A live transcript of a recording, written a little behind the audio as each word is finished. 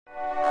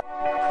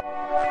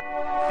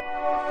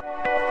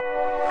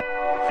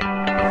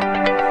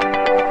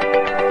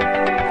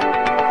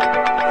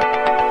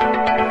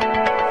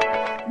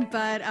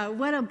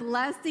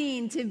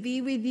to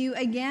be with you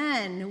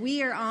again.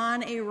 We are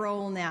on a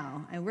roll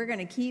now, and we're going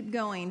to keep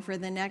going for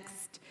the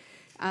next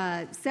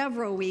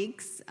several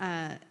weeks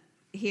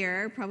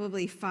here,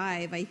 probably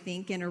 5, I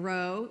think, in a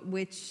row,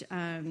 which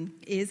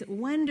is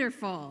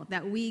wonderful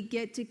that we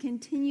get to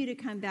continue to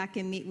come back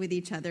and meet with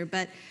each other.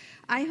 But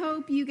I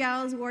hope you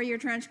gals wore your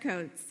trench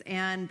coats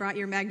and brought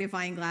your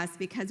magnifying glass,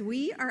 because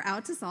we are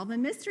out to solve a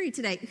mystery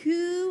today.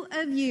 Who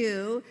of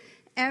you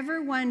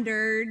ever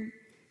wondered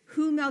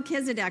who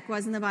Melchizedek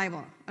was in the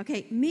Bible?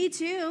 Okay, me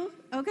too,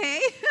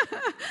 okay?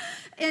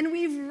 And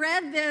we've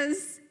read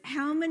this,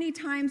 how many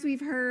times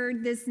we've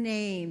heard this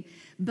name.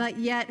 But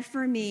yet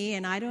for me,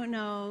 and I don't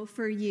know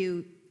for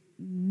you,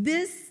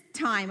 this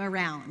time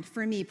around,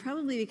 for me,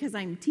 probably because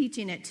I'm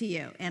teaching it to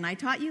you, and I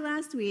taught you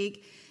last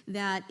week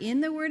that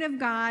in the Word of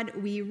God,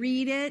 we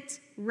read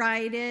it,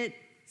 write it,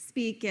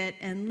 speak it,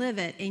 and live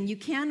it. And you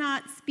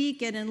cannot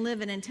speak it and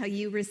live it until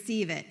you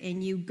receive it,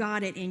 and you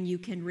got it, and you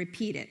can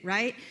repeat it,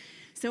 right?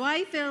 So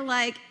I feel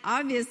like,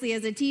 obviously,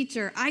 as a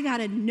teacher, I got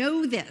to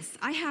know this.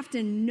 I have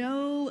to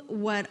know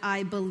what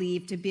I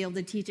believe to be able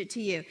to teach it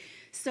to you.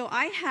 So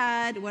I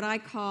had what I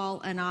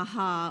call an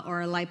aha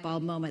or a light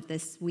bulb moment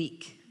this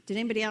week. Did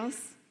anybody else?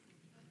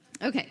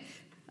 Okay,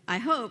 I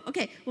hope.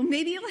 Okay, well,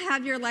 maybe you'll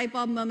have your light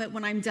bulb moment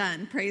when I'm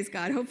done. Praise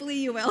God. Hopefully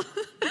you will.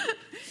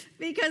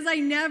 Because I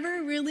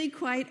never really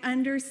quite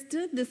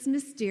understood this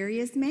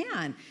mysterious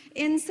man.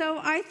 And so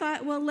I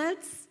thought, well,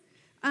 let's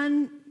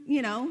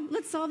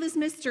solve this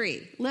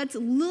mystery. Let's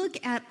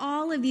look at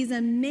all of these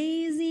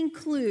amazing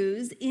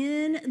clues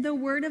in the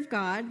Word of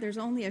God. There's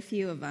only a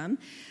few of them.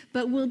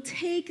 But we'll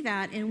take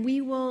that and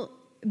we will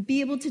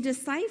be able to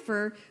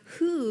decipher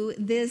who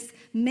this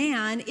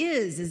man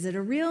is. Is it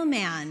a real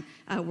man?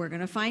 We're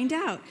going to find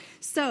out.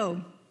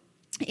 So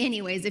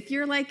anyways, if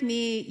you're like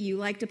me, you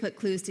like to put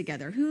clues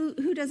together.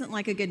 Who doesn't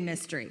like a good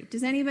mystery?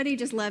 Does anybody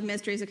just love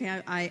mysteries?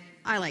 Okay,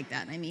 I like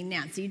that. I mean,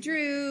 Nancy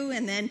Drew,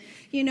 and then,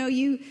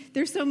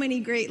 there's so many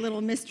great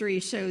little mystery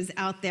shows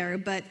out there,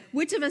 but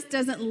which of us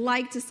doesn't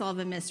like to solve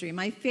a mystery?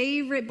 My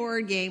favorite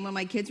board game when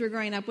my kids were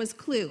growing up was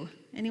Clue.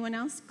 Anyone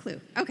else? Clue.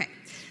 Okay.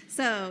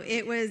 So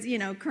it was,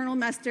 Colonel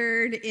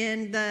Mustard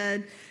in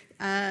the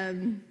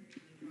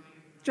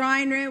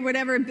drawing room,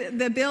 whatever,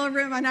 the bill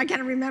room, and I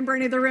can't remember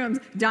any of the rooms.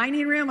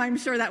 Dining room, I'm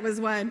sure that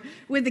was one,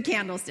 with the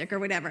candlestick or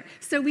whatever.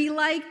 So we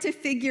like to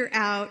figure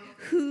out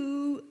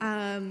who,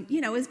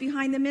 is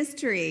behind the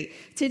mystery.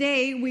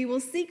 Today, we will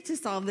seek to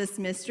solve this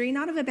mystery,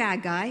 not of a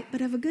bad guy,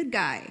 but of a good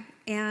guy.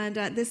 And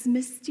this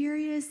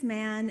mysterious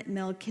man,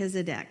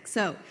 Melchizedek.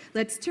 So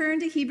let's turn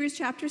to Hebrews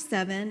chapter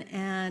 7,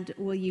 and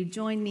will you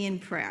join me in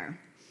prayer?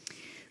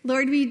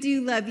 Lord, we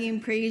do love you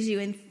and praise you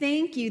and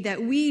thank you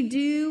that we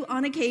do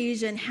on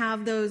occasion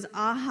have those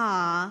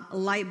aha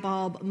light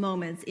bulb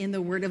moments in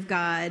the Word of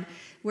God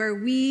where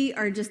we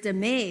are just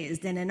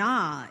amazed and in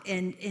awe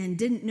and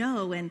didn't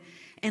know.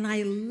 And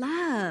I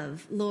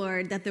love,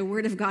 Lord, that the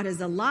Word of God is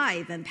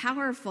alive and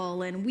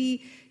powerful, and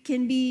we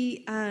can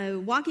be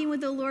walking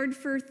with the Lord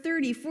for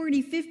 30,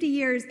 40, 50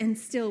 years, and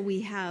still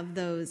we have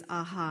those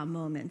aha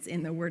moments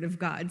in the Word of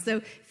God.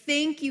 So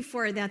thank you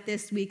for that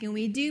this week. And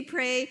we do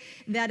pray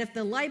that if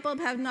the light bulb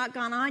have not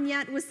gone on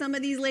yet with some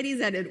of these ladies,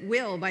 that it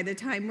will by the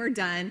time we're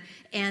done,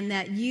 and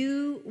that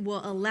you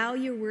will allow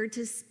your word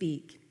to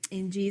speak.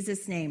 In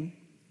Jesus' name,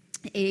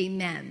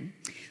 amen.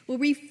 Well,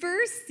 we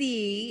first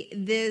see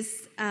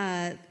this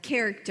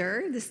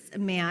character, this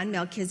man,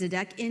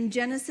 Melchizedek, in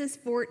Genesis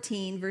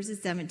 14,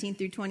 verses 17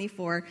 through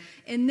 24.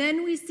 And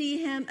then we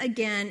see him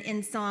again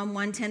in Psalm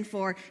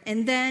 110:4,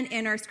 and then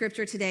in our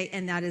scripture today,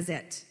 and that is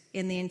it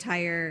in the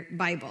entire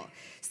Bible.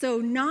 So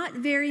not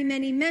very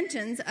many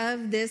mentions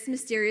of this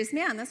mysterious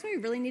man. That's why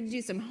we really need to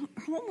do some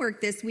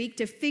homework this week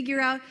to figure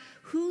out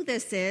who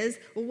this is,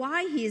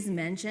 why he's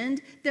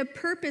mentioned, the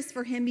purpose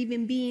for him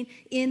even being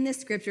in the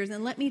scriptures.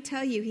 And let me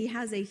tell you, he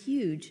has a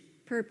huge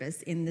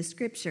purpose in the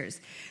scriptures.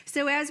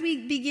 So as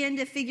we begin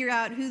to figure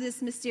out who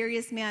this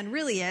mysterious man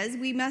really is,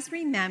 we must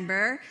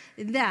remember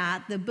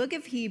that the book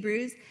of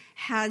Hebrews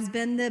has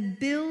been the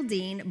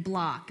building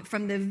block.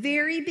 From the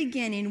very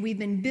beginning, we've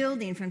been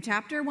building from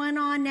chapter 1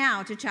 on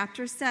now to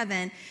chapter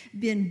 7,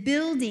 been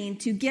building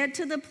to get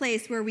to the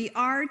place where we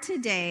are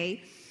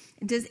today.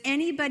 Does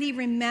anybody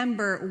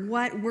remember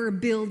what we're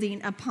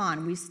building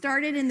upon? We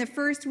started in the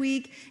first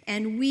week,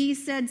 and we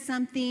said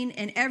something,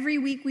 and every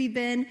week we've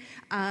been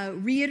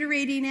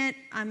reiterating it.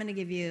 I'm going to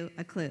give you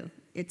a clue.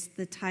 It's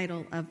the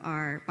title of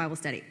our Bible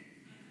study.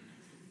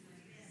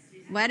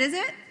 What is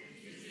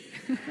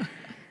it?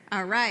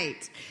 All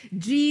right.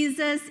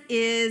 Jesus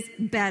is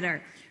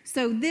better.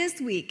 So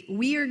this week,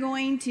 we are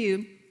going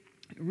to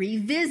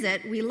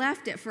revisit. We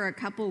left it for a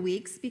couple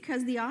weeks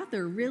because the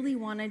author really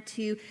wanted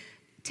to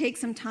take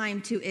some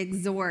time to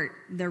exhort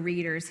the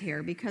readers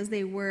here because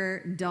they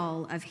were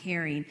dull of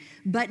hearing.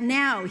 But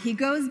now he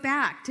goes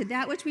back to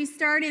that which we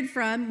started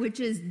from, which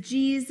is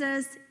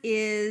Jesus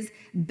is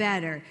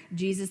better.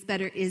 Jesus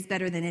is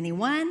better than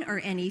anyone or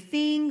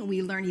anything.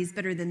 We learn he's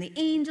better than the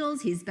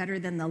angels. He's better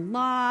than the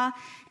law.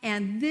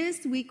 And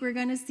this week we're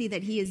going to see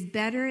that he is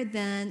better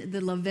than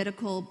the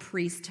Levitical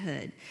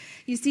priesthood.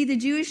 You see, the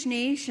Jewish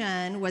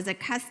nation was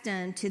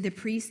accustomed to the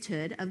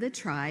priesthood of the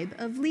tribe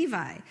of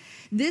Levi.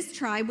 This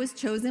tribe was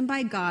chosen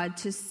by God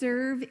to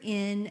serve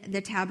in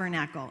the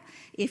tabernacle.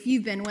 If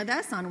you've been with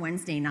us on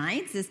Wednesday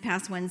nights, this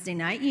past Wednesday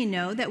night, you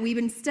know that we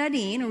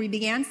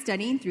began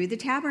studying through the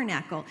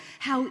tabernacle,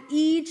 how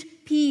each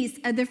piece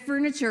of the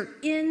furniture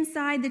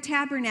inside the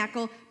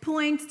tabernacle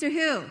points to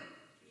who?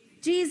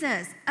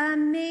 Jesus.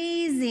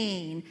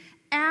 Amazing.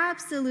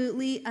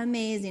 Absolutely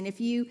amazing.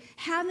 If you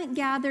haven't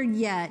gathered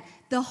yet,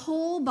 the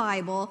whole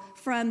Bible,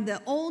 from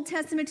the Old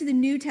Testament to the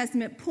New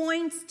Testament,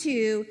 points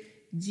to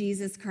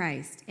Jesus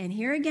Christ. And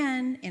here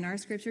again, in our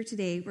scripture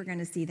today, we're going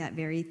to see that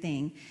very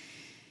thing.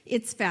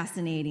 It's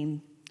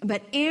fascinating.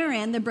 But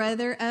Aaron, the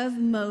brother of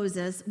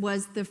Moses,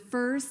 was the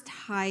first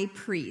high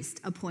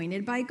priest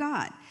appointed by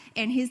God.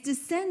 And his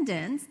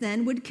descendants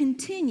then would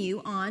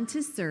continue on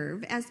to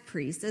serve as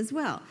priests as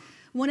well.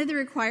 One of the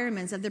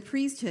requirements of the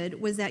priesthood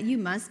was that you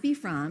must be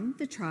from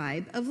the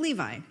tribe of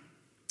Levi.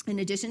 In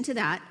addition to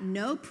that,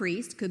 no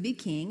priest could be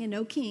king and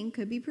no king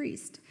could be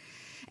priest.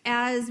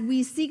 As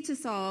we seek to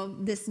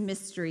solve this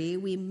mystery,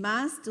 we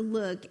must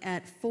look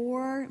at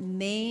 4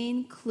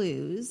 main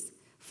clues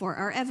for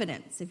our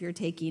evidence. If you're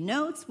taking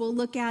notes, we'll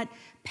look at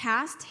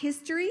past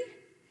history.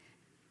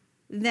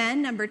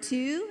 Then, number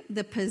 2,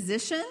 the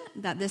position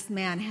that this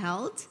man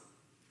held.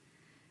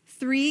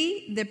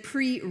 3, the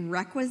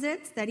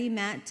prerequisites that he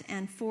met.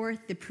 And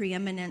 4th, the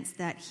preeminence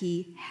that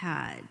he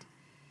had.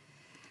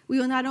 We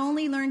will not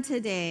only learn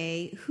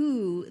today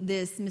who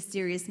this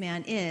mysterious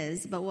man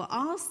is, but we'll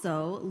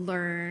also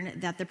learn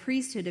that the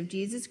priesthood of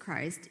Jesus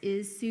Christ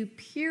is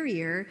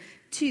superior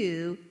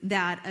to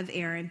that of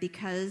Aaron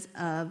because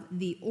of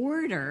the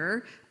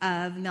order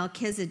of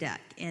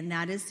Melchizedek. And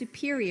that is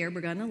superior,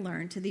 we're going to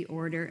learn, to the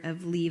order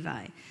of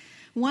Levi.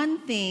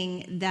 One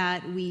thing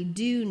that we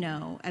do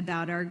know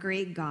about our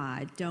great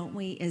God, don't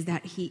we, is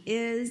that he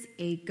is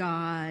a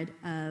God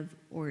of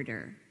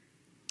order.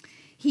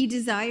 He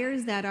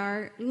desires that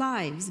our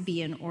lives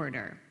be in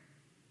order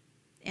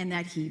and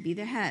that he be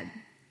the head.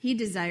 He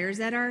desires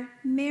that our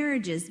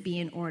marriages be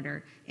in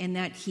order and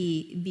that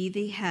he be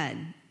the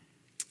head,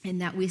 and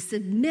that we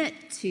submit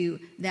to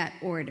that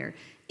order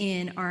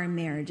in our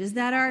marriages,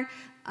 that our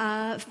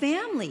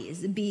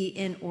families be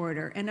in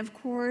order, and of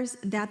course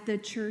that the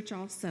church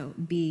also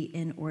be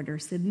in order,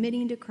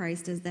 submitting to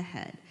Christ as the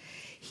head.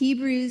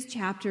 Hebrews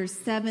chapters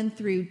 7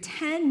 through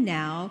 10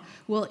 now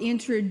will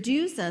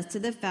introduce us to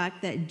the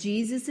fact that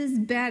Jesus is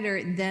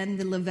better than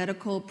the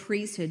Levitical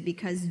priesthood,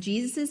 because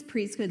Jesus'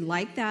 priesthood,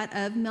 like that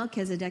of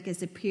Melchizedek, is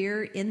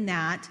superior in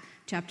that.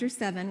 Chapter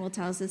 7 will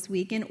tell us this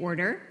week in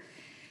order.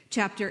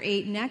 Chapter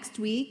 8 next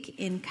week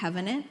in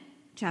covenant.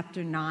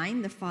 Chapter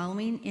 9, the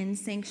following, in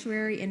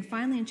sanctuary, and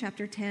finally in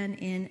chapter 10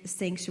 in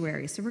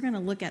sanctuary. So we're going to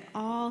look at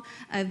all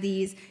of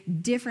these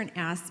different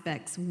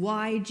aspects,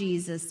 why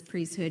Jesus'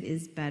 priesthood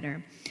is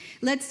better.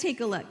 Let's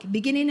take a look.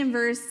 Beginning in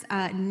verse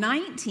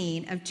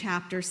 19 of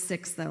chapter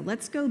 6, though.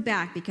 Let's go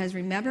back, because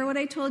remember what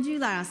I told you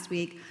last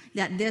week,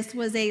 that this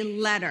was a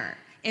letter.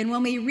 And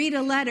when we read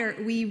a letter,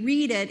 we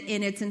read it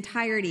in its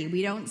entirety.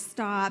 We don't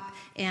stop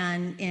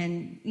and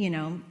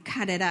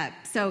cut it up.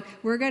 So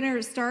we're going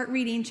to start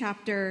reading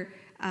chapter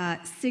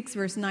 6,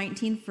 verse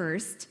 19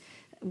 first,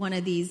 one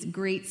of these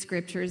great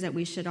scriptures that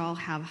we should all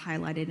have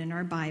highlighted in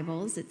our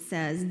Bibles. It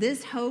says,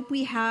 "This hope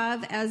we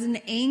have as an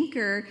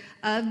anchor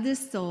of the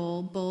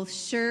soul, both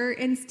sure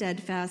and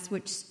steadfast,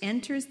 which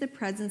enters the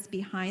presence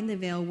behind the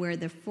veil, where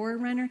the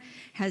forerunner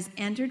has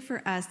entered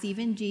for us,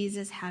 even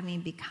Jesus,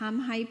 having become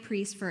high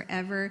priest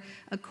forever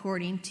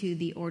according to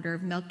the order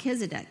of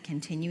Melchizedek."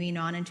 Continuing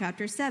on in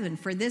chapter 7,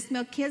 "For this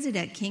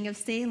Melchizedek, king of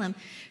Salem,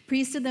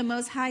 priest of the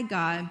Most High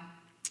God,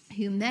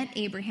 who met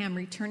Abraham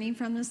returning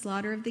from the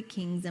slaughter of the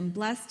kings and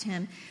blessed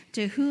him,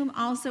 to whom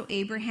also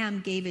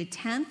Abraham gave a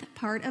 10th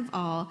part of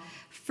all,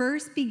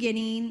 first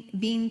beginning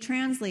being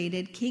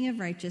translated King of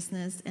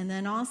Righteousness, and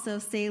then also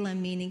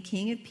Salem, meaning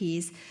King of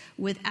Peace,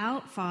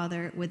 without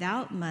father,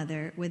 without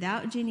mother,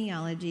 without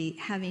genealogy,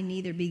 having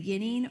neither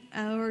beginning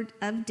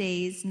of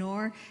days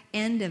nor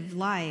end of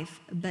life,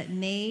 but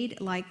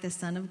made like the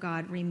Son of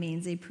God,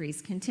 remains a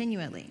priest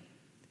continually."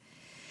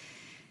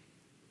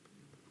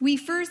 We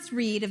first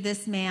read of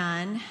this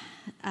man,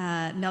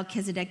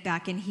 Melchizedek,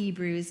 back in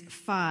Hebrews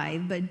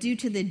 5, but due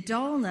to the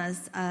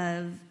dullness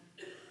of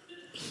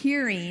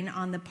hearing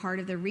on the part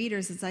of the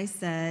readers, as I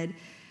said,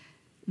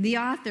 the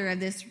author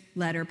of this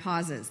letter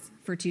pauses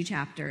for 2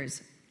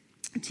 chapters.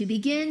 to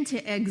begin to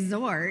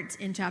exhort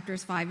in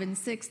chapters 5 and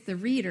 6 the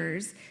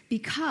readers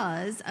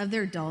because of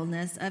their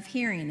dullness of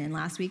hearing. And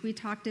last week we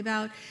talked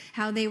about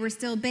how they were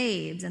still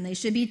babes and they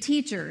should be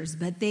teachers,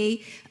 but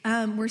they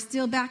were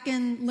still back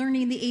in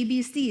learning the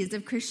ABCs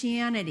of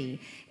Christianity.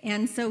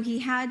 And so he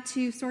had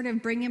to sort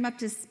of bring them up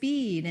to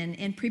speed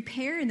and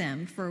prepare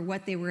them for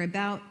what they were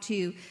about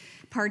to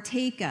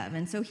partake of.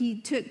 And so he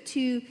took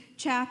 2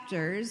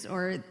 chapters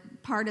or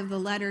part of the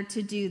letter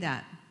to do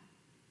that.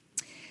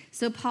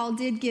 So Paul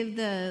did give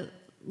the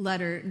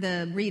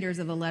readers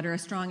of the letter, a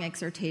strong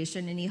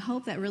exhortation, and he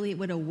hoped that really it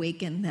would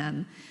awaken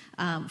them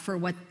for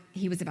what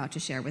he was about to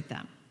share with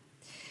them.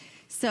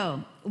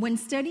 So when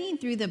studying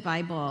through the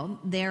Bible,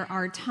 there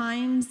are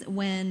times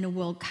when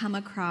we'll come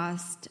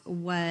across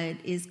what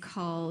is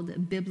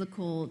called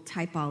biblical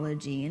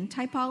typology. And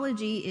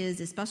typology is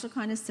a special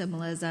kind of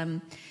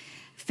symbolism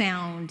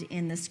found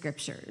in the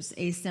scriptures.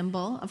 A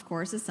symbol, of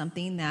course, is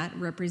something that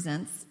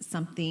represents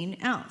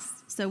something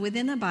else. So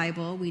within the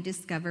Bible, we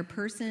discover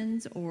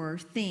persons or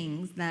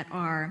things that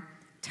are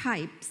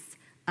types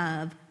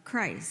of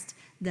Christ,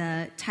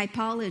 the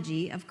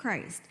typology of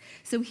Christ.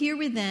 So here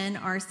within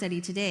our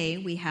study today,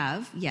 we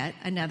have yet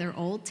another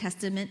Old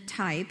Testament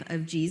type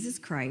of Jesus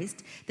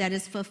Christ that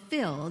is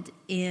fulfilled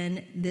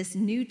in this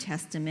New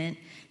Testament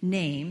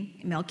name,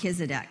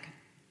 Melchizedek.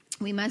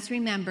 We must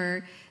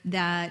remember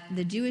that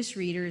the Jewish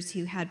readers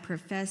who had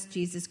professed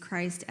Jesus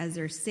Christ as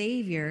their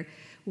Savior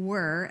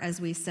were, as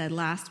we said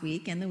last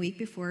week and the week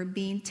before,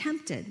 being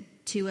tempted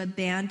to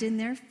abandon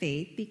their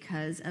faith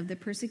because of the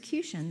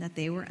persecution that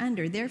they were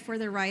under. Therefore,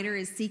 the writer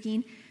is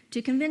seeking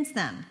to convince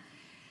them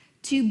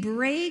to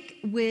break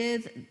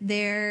with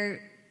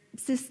their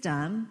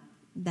system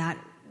that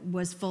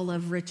was full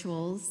of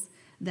rituals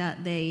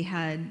that they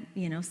had,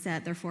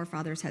 set, their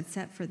forefathers had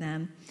set for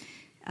them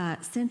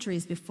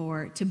centuries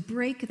before, to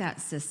break that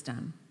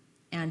system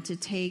and to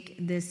take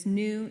this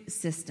new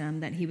system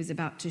that he was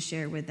about to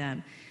share with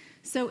them.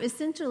 So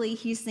essentially,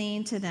 he's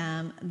saying to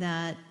them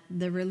that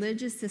the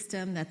religious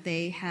system that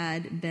they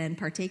had been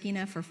partaking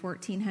of for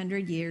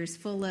 1,400 years,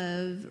 full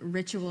of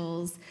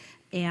rituals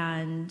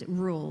and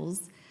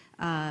rules,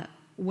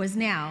 was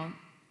now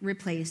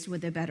replaced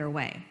with a better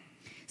way.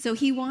 So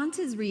he wants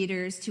his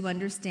readers to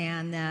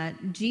understand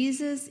that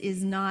Jesus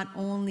is not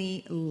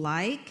only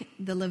like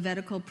the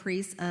Levitical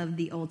priests of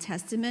the Old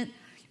Testament,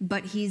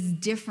 but he's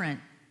different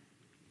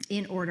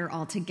in order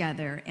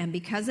altogether. And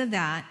because of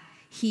that,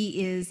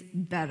 he is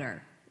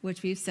better,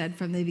 which we've said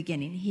from the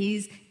beginning.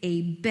 He's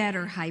a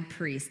better high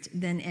priest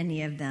than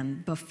any of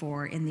them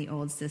before in the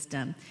old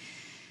system.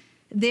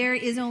 There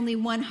is only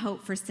one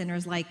hope for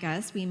sinners like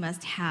us. We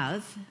must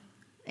have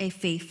a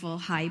faithful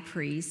high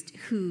priest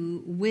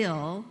who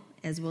will,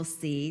 as we'll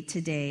see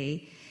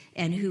today,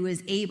 and who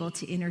is able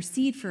to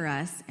intercede for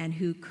us and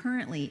who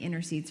currently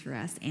intercedes for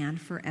us and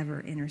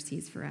forever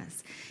intercedes for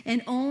us.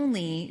 And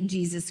only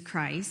Jesus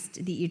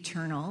Christ, the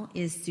eternal,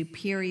 is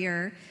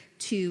superior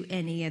to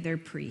any other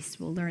priest.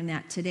 We'll learn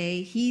that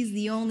today. He's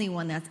the only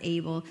one that's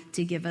able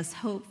to give us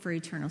hope for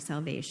eternal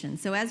salvation.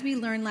 So as we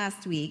learned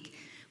last week,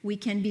 we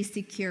can be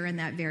secure in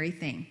that very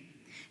thing,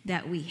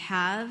 that we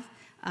have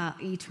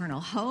eternal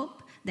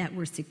hope, that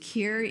we're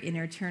secure in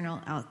eternal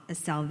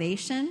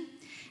salvation,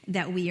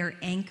 that we are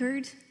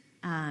anchored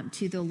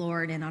to the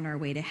Lord and on our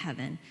way to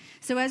heaven.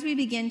 So as we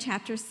begin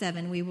chapter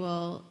 7, we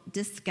will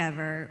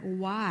discover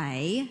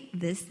why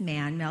this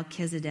man,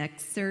 Melchizedek,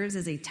 serves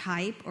as a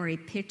type or a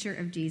picture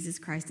of Jesus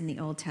Christ in the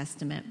Old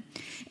Testament.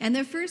 And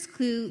the first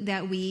clue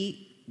that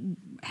we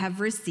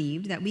have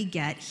received, that we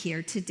get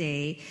here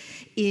today,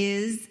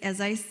 is,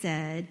 as I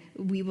said,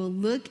 we will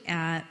look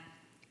at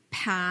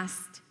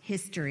past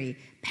history,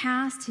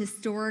 past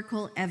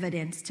historical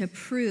evidence to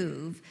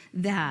prove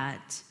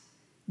that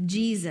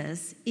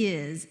Jesus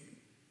is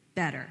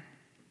better,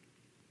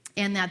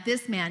 and that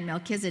this man,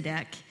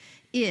 Melchizedek,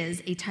 is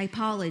a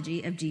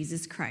typology of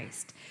Jesus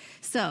Christ.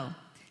 So,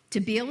 to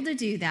be able to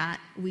do that,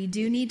 we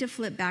do need to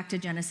flip back to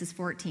Genesis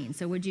 14.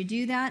 So would you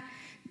do that?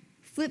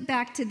 Flip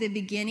back to the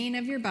beginning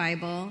of your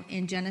Bible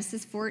in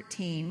Genesis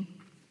 14.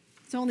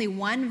 It's only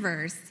one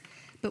verse,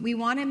 but we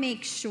want to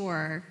make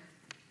sure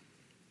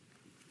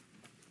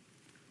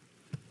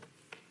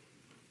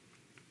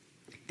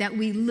that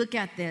we look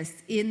at this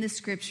in the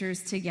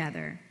scriptures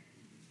together.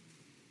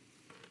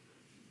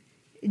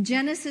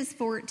 Genesis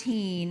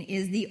 14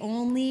 is the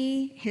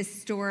only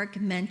historic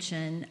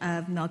mention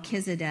of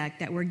Melchizedek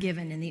that we're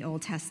given in the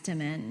Old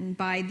Testament. And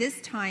by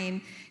this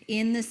time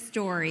in the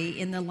story,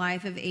 in the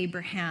life of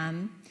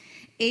Abraham,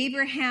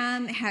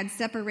 Abraham had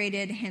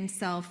separated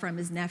himself from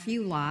his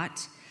nephew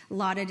Lot.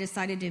 Lot had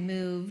decided to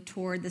move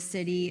toward the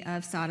city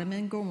of Sodom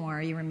and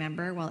Gomorrah, you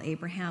remember, while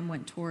Abraham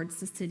went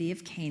towards the city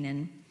of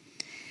Canaan.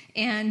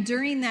 And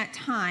during that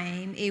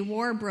time, a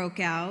war broke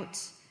out,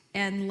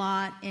 and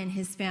Lot and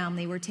his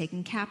family were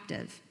taken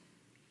captive.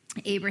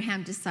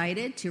 Abraham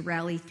decided to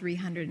rally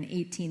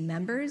 318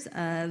 members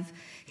of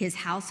his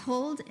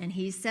household, and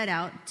he set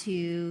out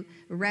to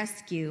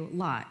rescue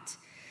Lot.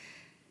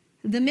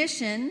 The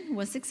mission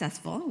was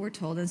successful, we're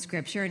told in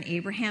Scripture, and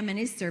Abraham and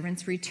his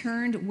servants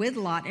returned with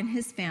Lot and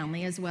his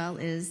family, as well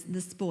as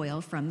the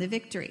spoil from the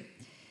victory.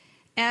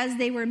 As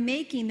they were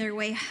making their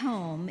way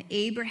home,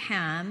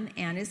 Abraham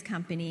and his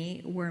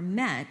company were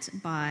met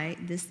by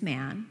this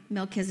man,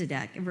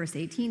 Melchizedek. Verse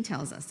 18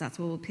 tells us. That's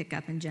what we'll pick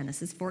up in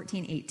Genesis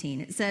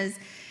 14:18. It says,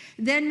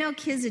 "Then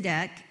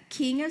Melchizedek,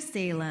 king of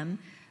Salem,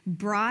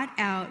 brought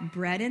out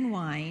bread and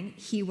wine.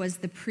 He was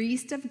the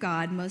priest of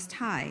God Most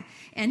High.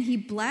 And he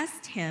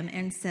blessed him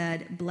and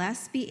said,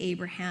 'Blessed be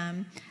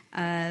Abraham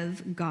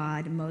of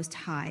God Most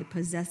High,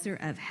 possessor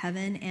of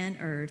heaven and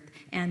earth,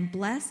 and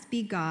blessed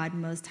be God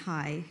Most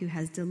High, who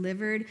has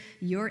delivered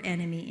your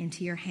enemy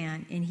into your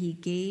hand.' And he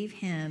gave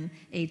him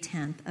a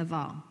tenth of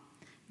all."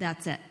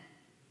 That's it.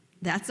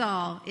 That's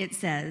all it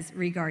says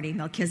regarding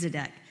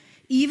Melchizedek.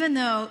 Even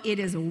though it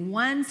is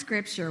one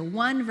scripture,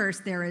 one verse,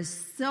 there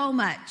is so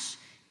much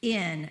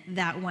in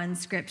that one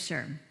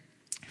scripture.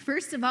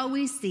 First of all,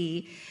 we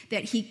see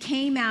that he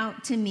came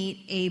out to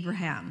meet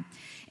Abraham.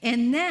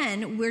 And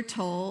then we're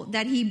told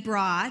that he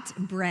brought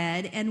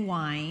bread and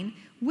wine,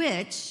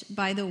 which,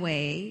 by the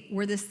way,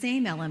 were the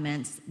same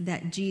elements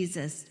that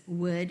Jesus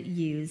would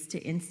use to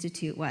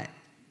institute what?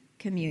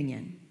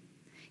 Communion.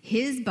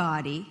 His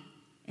body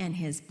and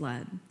his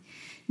blood.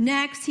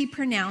 Next, he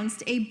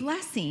pronounced a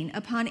blessing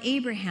upon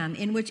Abraham,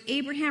 in which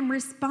Abraham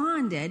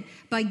responded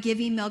by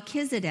giving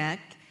Melchizedek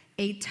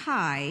a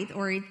tithe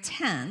or a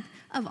tenth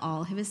of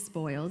all of his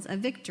spoils of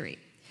victory.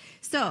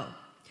 So,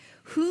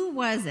 who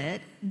was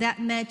it that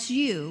met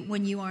you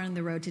when you are on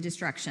the road to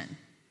destruction?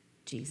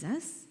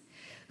 Jesus.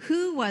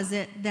 Who was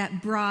it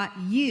that brought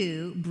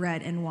you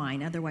bread and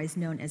wine, otherwise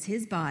known as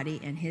his body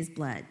and his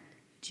blood?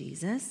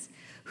 Jesus.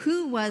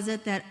 Who was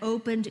it that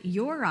opened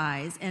your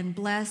eyes and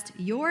blessed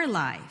your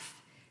life?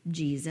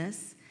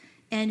 Jesus.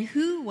 And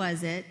who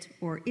was it,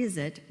 or is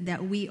it,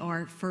 that we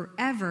are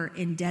forever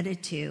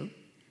indebted to,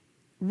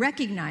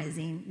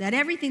 recognizing that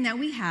everything that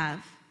we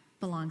have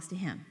belongs to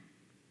him?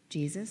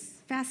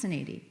 Jesus.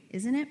 Fascinating,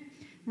 isn't it?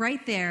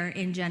 Right there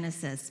in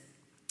Genesis.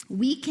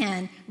 We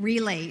can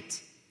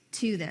relate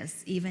to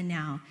this even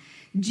now.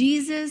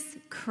 Jesus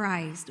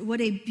Christ.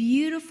 What a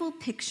beautiful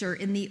picture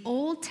in the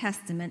Old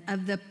Testament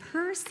of the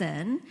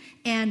person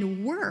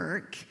and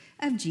work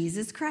of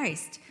Jesus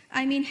Christ.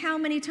 I mean, how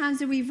many times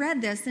have we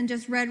read this and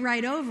just read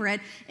right over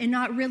it and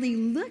not really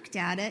looked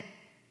at it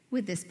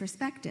with this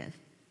perspective?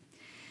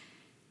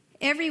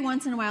 Every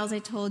once in a while, as I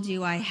told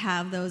you, I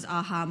have those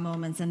aha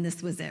moments, and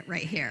this was it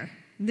right here.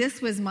 This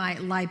was my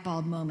light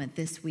bulb moment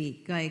this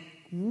week. Like,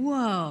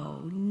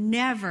 whoa,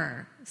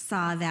 never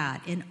saw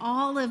that in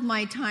all of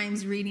my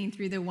times reading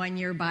through the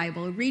one-year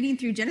Bible, reading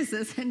through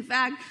Genesis. In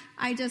fact,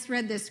 I just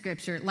read this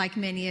scripture, like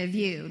many of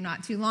you,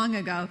 not too long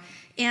ago,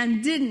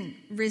 and didn't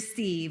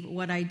receive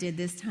what I did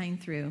this time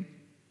through.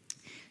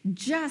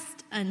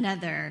 Just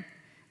another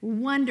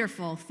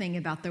wonderful thing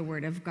about the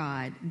Word of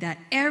God, that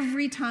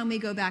every time we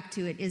go back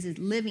to it is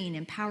living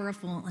and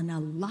powerful and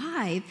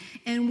alive,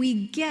 and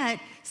we get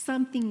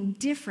something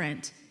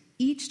different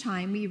each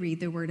time we read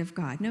the Word of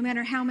God. No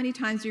matter how many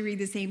times we read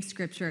the same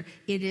scripture,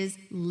 it is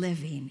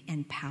living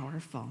and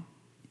powerful.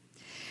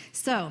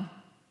 So,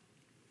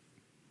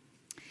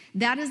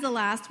 that is the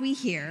last we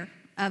hear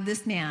of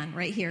this man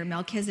right here,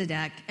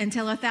 Melchizedek,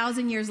 until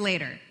 1,000 years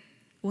later,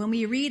 when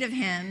we read of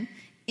him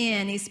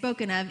he's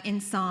spoken of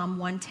in Psalm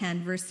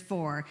 110, verse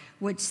 4,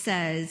 which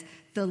says,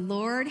 "The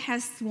Lord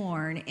has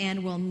sworn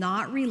and will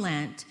not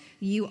relent.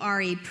 You are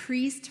a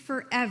priest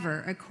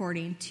forever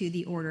according to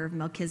the order of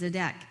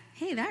Melchizedek."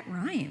 Hey, that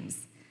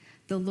rhymes.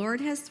 The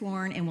Lord has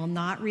sworn and will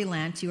not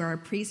relent. You are a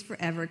priest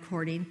forever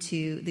according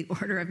to the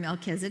order of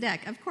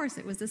Melchizedek. Of course,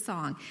 it was a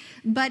song.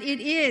 But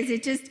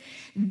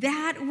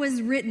that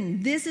was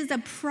written. This is a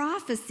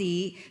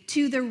prophecy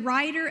to the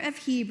writer of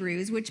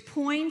Hebrews, which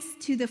points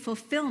to the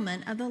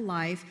fulfillment of the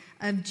life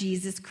of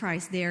Jesus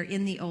Christ there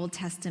in the Old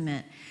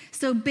Testament.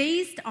 So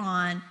based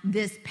on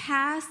this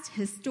past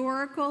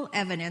historical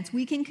evidence,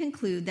 we can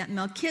conclude that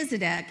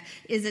Melchizedek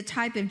is a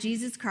type of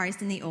Jesus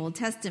Christ in the Old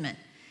Testament.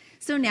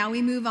 So now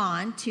we move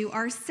on to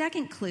our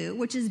second clue,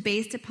 which is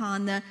based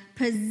upon the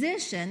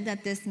position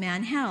that this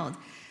man held.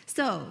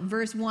 So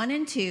verse 1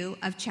 and 2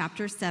 of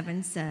chapter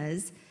 7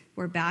 says,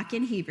 we're back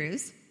in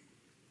Hebrews,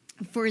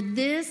 "For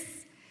this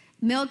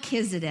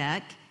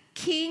Melchizedek,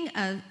 king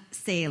of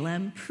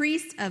Salem,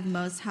 priest of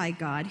Most High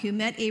God, who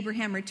met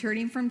Abraham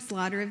returning from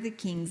slaughter of the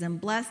kings and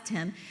blessed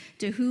him,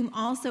 to whom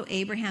also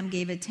Abraham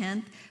gave a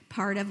tenth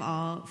part of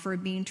all, for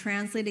being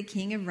translated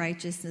king of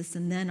righteousness,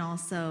 and then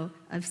also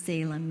of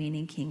Salem,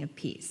 meaning king of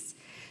peace."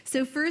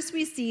 So first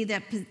we see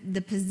that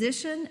the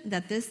position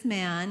that this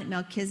man,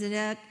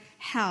 Melchizedek,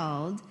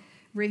 held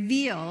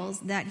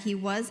reveals that he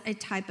was a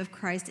type of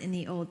Christ in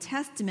the Old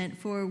Testament,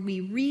 for we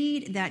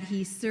read that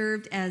he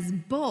served as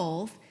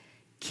both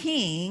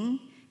king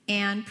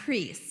and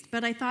priest.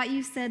 But I thought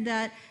you said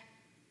that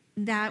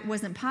that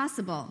wasn't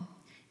possible.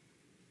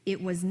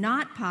 It was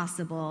not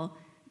possible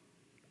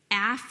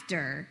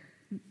after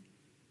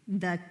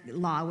the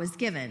law was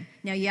given.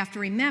 Now, you have to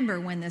remember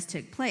when this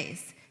took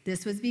place.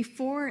 This was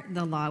before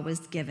the law was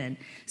given.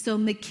 So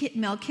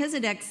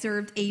Melchizedek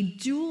served a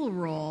dual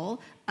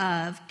role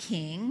of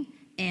king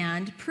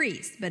and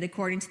priest. But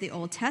according to the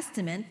Old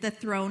Testament, the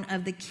throne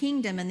of the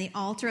kingdom and the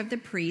altar of the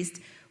priest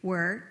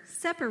were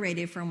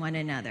separated from one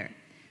another.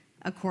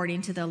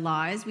 According to the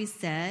law, as we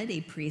said,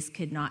 a priest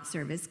could not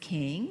serve as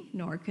king,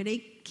 nor could a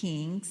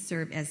king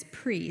serve as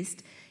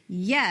priest.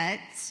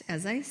 Yet,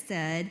 as I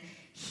said,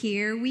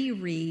 here we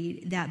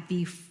read that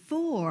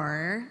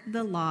before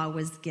the law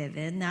was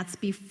given, that's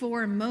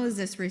before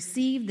Moses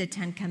received the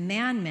 10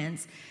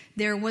 Commandments,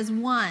 there was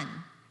one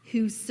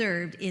who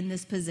served in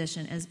this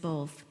position as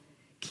both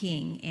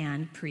king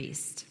and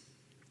priest.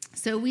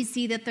 So we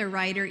see that the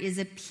writer is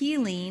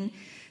appealing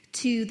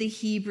to the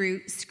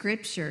Hebrew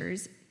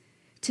scriptures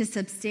to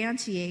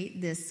substantiate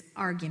this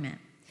argument.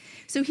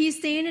 So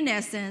he's saying, in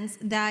essence,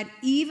 that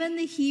even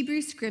the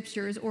Hebrew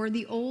scriptures or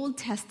the Old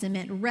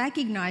Testament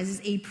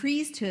recognizes a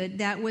priesthood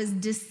that was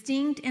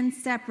distinct and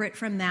separate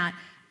from that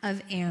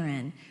of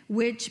Aaron,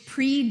 which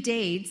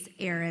predates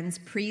Aaron's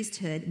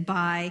priesthood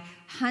by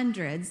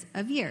hundreds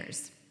of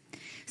years.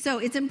 So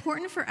it's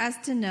important for us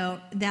to note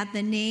that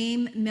the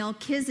name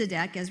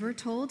Melchizedek, as we're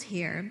told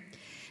here,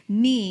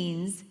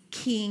 means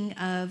king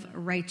of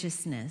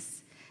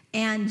righteousness.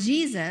 And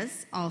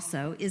Jesus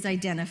also is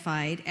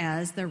identified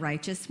as the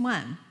righteous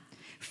one.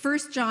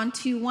 1 John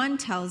 2:1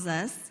 tells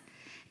us,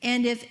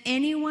 "And if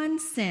anyone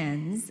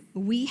sins,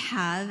 we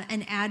have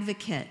an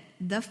advocate,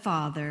 the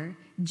Father,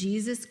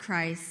 Jesus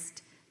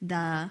Christ,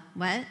 the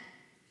what?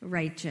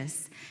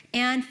 Righteous."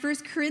 And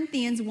 1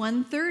 Corinthians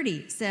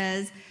 1:30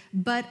 says,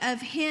 "But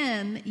of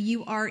him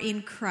you are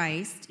in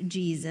Christ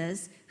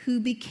Jesus, who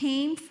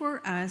became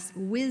for us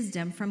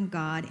wisdom from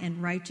God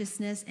and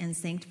righteousness and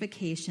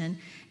sanctification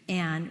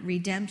and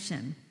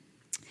redemption."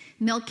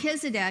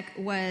 Melchizedek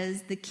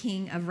was the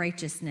king of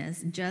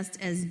righteousness,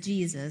 just as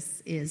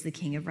Jesus is the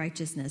king of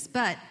righteousness.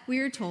 But we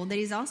are told that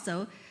he's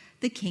also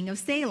the king of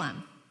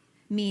Salem,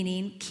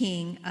 meaning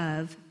king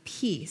of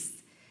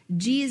peace.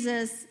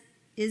 Jesus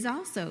is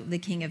also the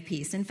king of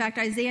peace. In fact,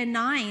 Isaiah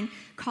 9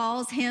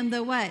 calls him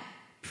the what?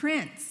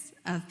 Prince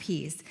of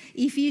peace.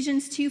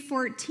 Ephesians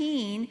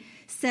 2:14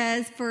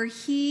 says, "For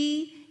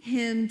he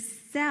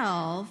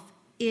himself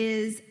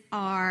is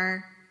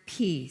our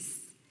peace,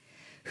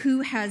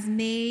 who has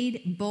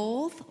made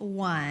both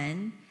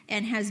one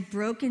and has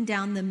broken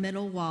down the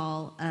middle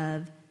wall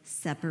of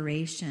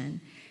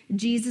separation."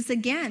 Jesus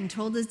again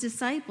told his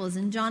disciples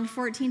in John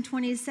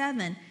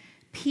 14:27,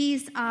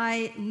 "Peace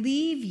I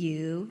leave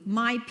you,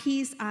 my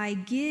peace I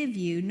give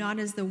you, not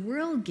as the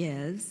world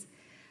gives,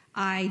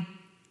 I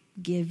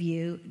give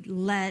you.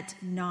 Let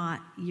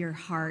not your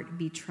heart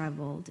be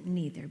troubled,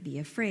 neither be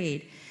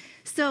afraid."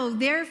 So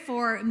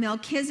therefore,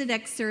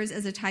 Melchizedek serves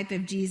as a type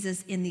of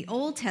Jesus in the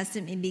Old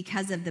Testament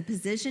because of the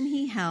position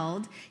he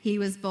held. He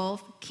was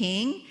both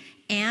king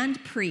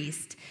and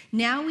priest.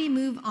 Now we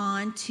move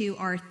on to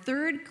our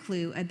third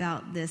clue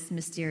about this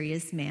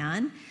mysterious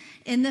man,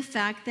 in the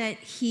fact that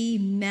he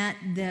met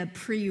the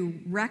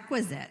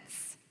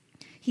prerequisites.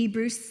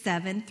 Hebrews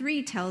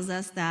 7:3 tells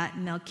us that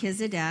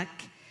Melchizedek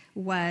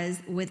was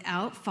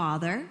without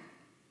father,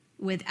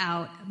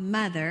 without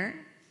mother,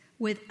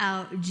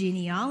 without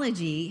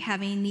genealogy,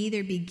 having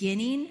neither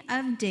beginning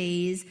of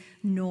days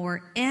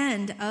nor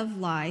end of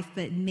life,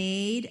 but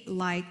made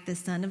like the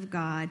Son of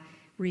God,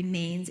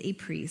 remains a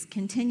priest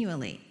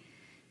continually.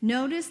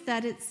 Notice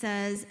that it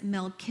says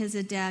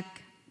Melchizedek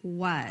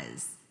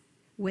was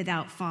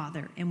without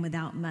father and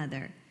without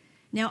mother.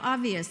 Now,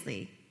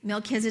 obviously,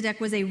 Melchizedek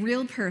was a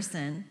real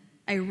person,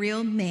 a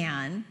real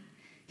man.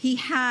 He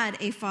had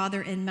a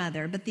father and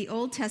mother, but the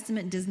Old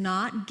Testament does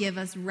not give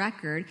us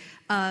record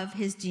of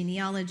his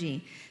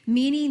genealogy,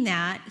 meaning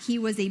that he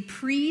was a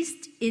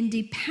priest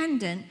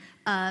independent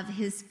of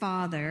his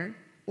father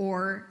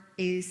or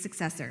a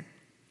successor.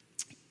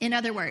 In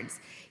other words,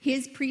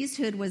 his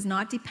priesthood was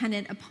not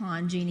dependent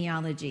upon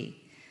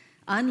genealogy.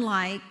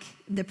 Unlike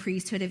the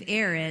priesthood of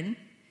Aaron,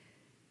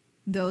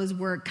 those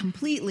were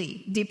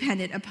completely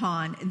dependent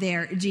upon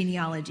their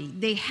genealogy.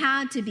 They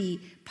had to be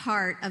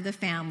part of the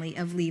family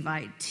of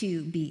Levi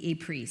to be a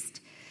priest.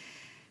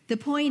 The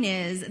point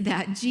is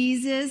that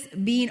Jesus,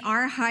 being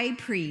our high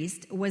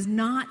priest, was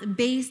not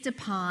based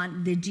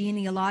upon the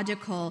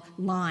genealogical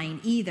line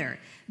either,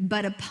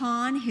 but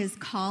upon his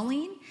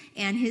calling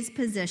and his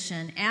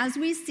position, as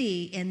we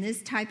see in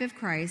this type of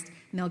Christ,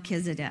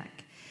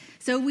 Melchizedek.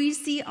 So we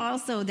see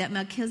also that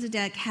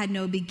Melchizedek had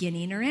no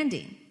beginning or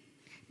ending,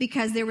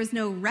 because there was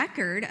no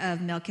record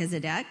of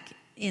Melchizedek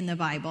in the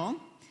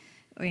Bible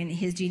or in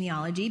his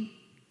genealogy.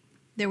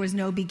 There was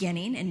no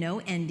beginning and no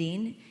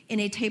ending. In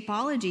a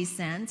typology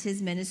sense,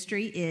 his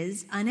ministry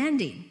is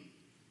unending.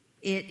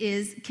 It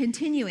is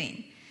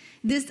continuing.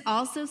 This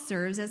also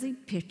serves as a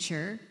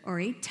picture or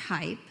a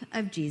type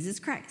of Jesus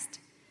Christ.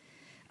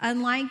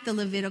 Unlike the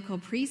Levitical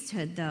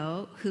priesthood,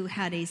 though, who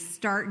had a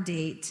start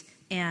date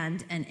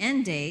and an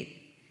end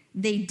date,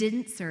 they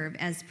didn't serve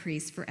as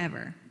priests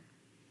forever.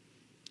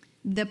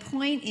 The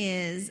point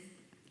is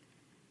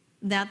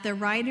that the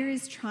writer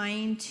is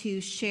trying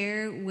to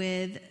share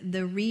with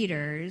the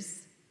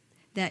readers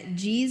that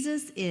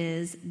Jesus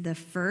is the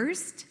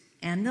first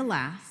and the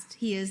last.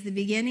 He is the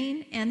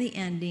beginning and the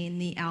ending,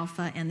 the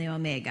Alpha and the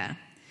Omega.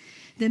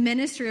 The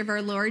ministry of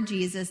our Lord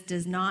Jesus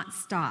does not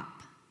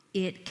stop.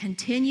 It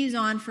continues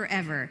on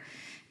forever.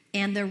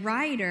 And the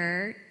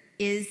writer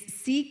is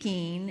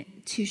seeking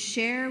to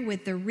share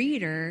with the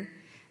reader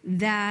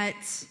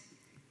that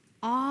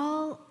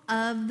all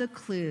of the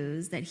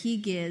clues that he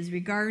gives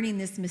regarding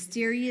this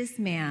mysterious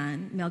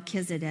man,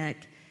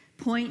 Melchizedek,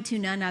 point to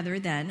none other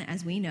than,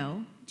 as we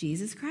know,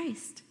 Jesus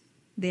Christ,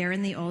 there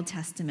in the Old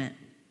Testament.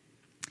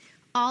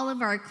 All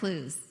of our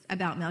clues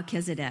about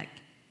Melchizedek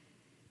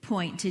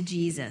point to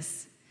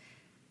Jesus.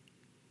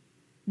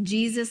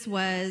 Jesus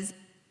was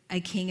a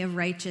king of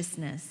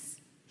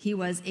righteousness. He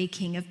was a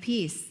king of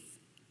peace.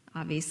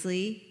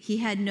 Obviously, he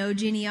had no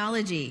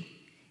genealogy,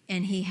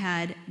 and he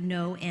had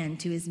no end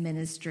to his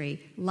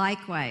ministry.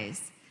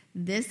 Likewise,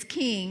 this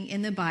king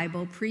in the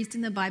Bible, priest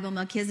in the Bible,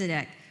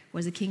 Melchizedek,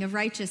 was a king of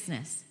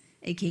righteousness,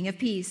 a king of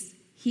peace.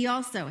 He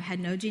also had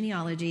no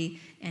genealogy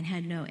and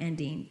had no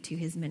ending to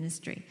his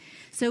ministry.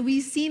 So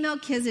we see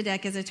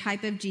Melchizedek as a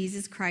type of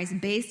Jesus Christ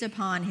based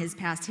upon his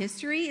past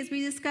history, as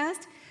we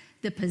discussed,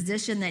 the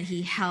position that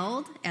he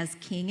held as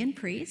king and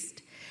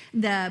priest,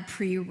 the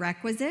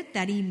prerequisite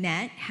that he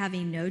met,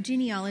 having no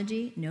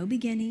genealogy, no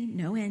beginning,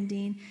 no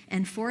ending,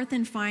 and fourth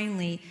and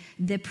finally,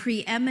 the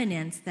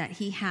preeminence that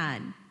he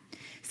had.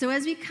 So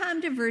as we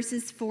come to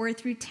verses 4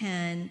 through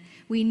 10,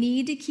 we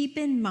need to keep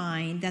in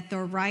mind that the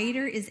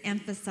writer is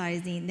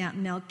emphasizing that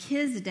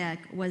Melchizedek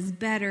was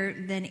better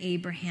than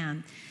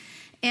Abraham.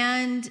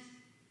 And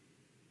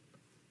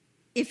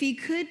if he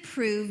could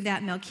prove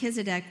that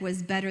Melchizedek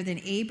was better than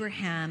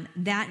Abraham,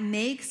 that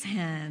makes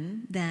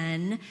him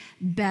then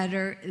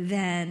better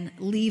than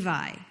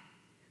Levi,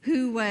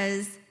 who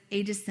was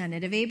a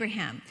descendant of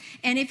Abraham.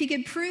 And if he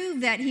could prove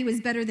that he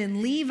was better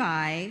than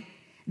Levi,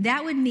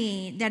 that would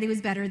mean that he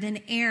was better than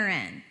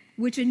Aaron,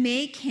 which would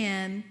make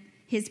him,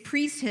 his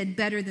priesthood,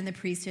 better than the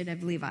priesthood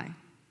of Levi.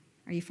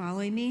 Are you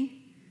following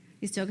me?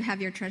 You still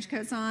have your trench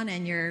coats on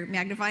and your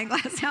magnifying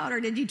glass out, or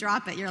did you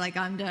drop it? You're like,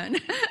 I'm done.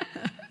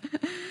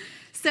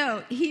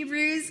 So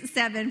Hebrews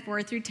 7,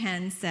 4 through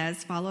 10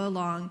 says, follow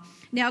along.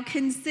 Now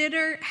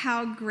consider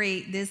how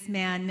great this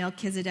man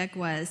Melchizedek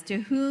was,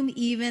 to whom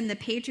even the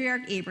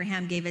patriarch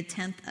Abraham gave a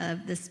tenth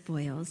of the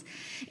spoils.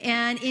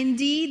 And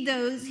indeed,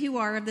 those who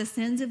are of the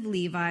sons of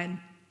Levi,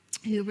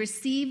 who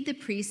received the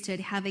priesthood,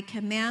 have a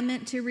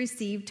commandment to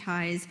receive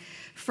tithes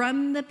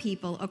from the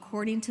people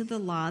according to the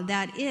law,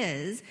 that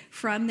is,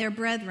 from their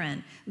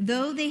brethren,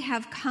 though they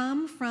have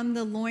come from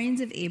the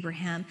loins of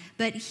Abraham.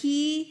 But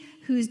he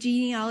whose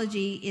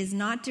genealogy is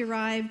not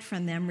derived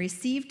from them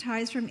received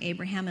tithes from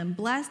Abraham and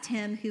blessed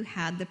him who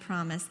had the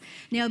promise.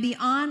 Now,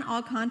 beyond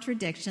all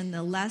contradiction,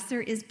 the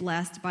lesser is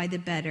blessed by the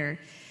better.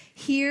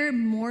 Here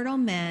mortal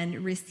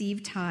men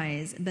receive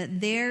tithes,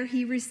 but there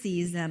he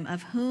receives them,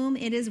 of whom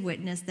it is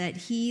witnessed that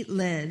he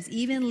lives.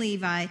 Even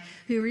Levi,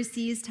 who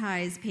receives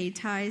tithes, paid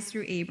tithes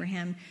through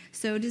Abraham,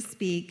 so to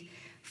speak,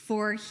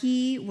 for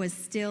he was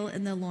still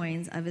in the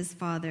loins of his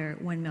father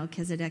when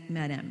Melchizedek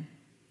met him.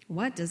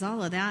 What does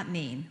all of that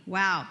mean?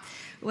 Wow.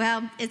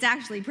 Well, it's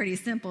actually pretty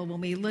simple when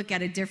we look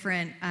at a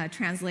different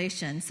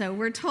translation. So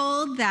we're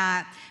told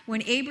that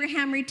when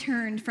Abraham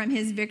returned from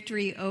his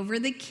victory over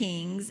the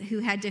kings who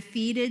had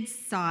defeated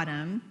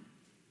Sodom,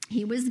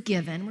 he was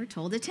given, we're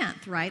told, a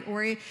tenth, right?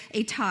 Or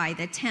a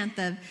tithe, a tenth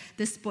of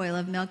the spoil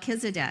of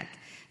Melchizedek.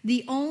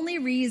 The only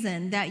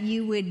reason that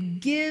you would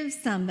give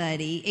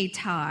somebody a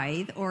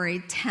tithe or a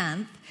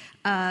tenth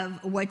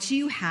of what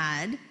you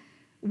had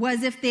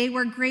was if they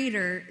were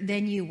greater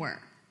than you were.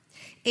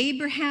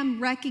 Abraham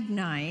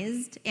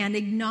recognized and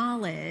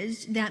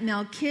acknowledged that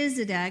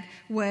Melchizedek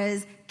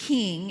was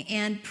king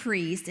and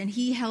priest, and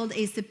he held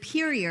a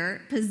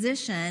superior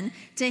position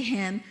to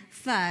him.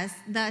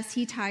 Thus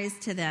he tithes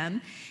to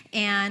them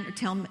and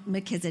to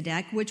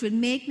Melchizedek, which would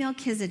make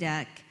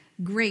Melchizedek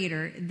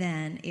greater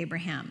than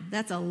Abraham.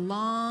 That's a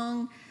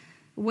long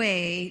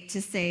way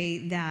to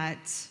say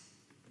that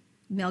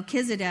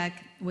Melchizedek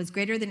was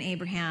greater than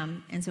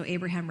Abraham, and so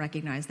Abraham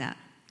recognized that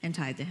and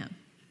tithed to him.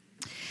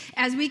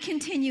 As we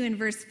continue in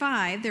verse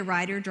 5, the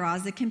writer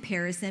draws a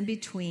comparison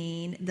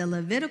between the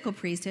Levitical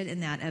priesthood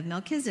and that of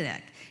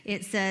Melchizedek.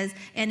 It says,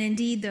 and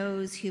indeed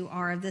those who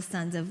are of the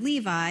sons of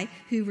Levi,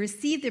 who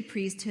receive the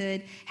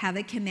priesthood, have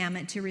a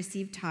commandment to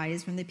receive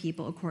tithes from the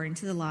people according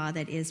to the law,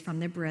 that is,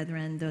 from the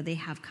brethren, though they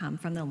have come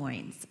from the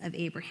loins of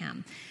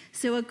Abraham.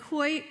 So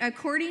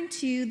according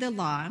to the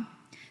law,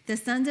 the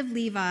sons of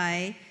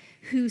Levi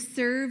who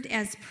served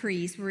as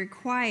priests were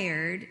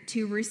required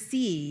to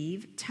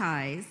receive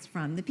tithes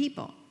from the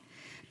people.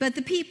 But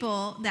the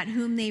people that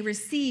whom they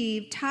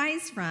received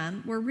tithes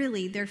from were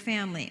really their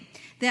family.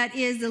 That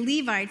is, the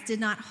Levites did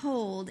not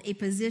hold a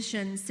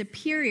position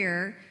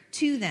superior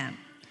to them.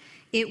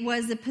 It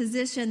was a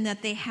position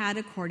that they had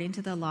according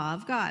to the law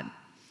of God.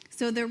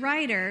 So the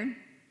writer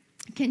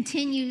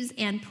continues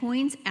and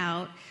points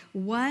out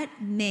what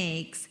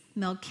makes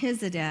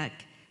Melchizedek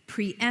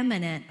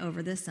preeminent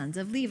over the sons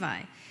of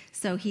Levi.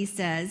 So he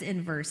says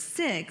in verse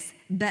 6,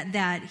 but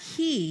that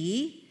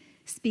he,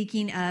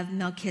 speaking of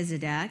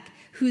Melchizedek,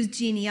 whose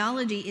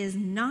genealogy is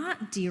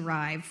not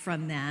derived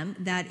from them,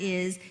 that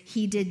is,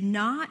 he did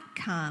not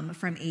come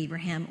from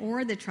Abraham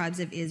or the tribes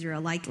of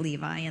Israel like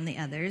Levi and the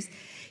others,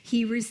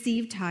 he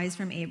received tithes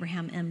from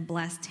Abraham and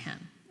blessed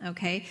him.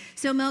 Okay,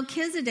 so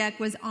Melchizedek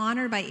was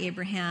honored by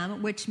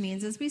Abraham, which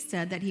means, as we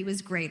said, that he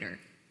was greater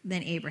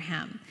than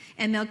Abraham.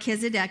 And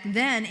Melchizedek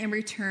then, in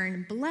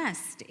return,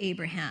 blessed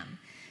Abraham.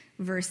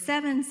 Verse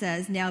 7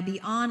 says, now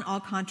beyond all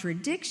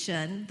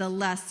contradiction, the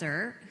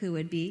lesser, who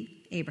would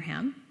be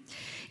Abraham,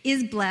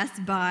 is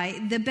blessed by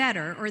the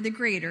better or the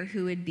greater,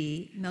 who would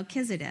be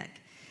Melchizedek.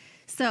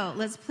 So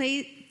let's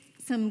play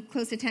some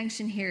close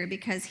attention here,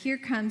 because here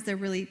comes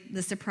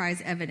the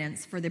surprise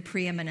evidence for the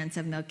preeminence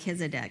of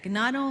Melchizedek,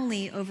 not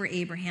only over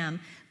Abraham,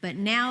 but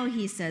now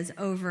he says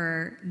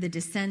over the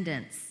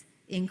descendants,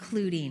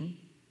 including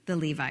the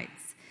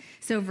Levites.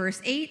 So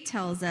verse 8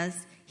 tells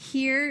us,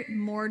 here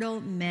mortal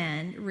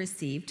men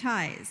receive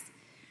tithes.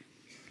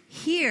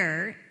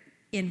 Here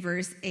in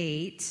verse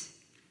 8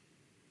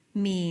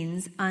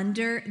 means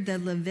under the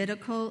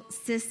Levitical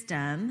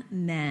system,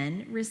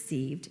 men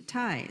received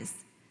tithes.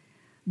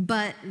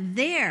 But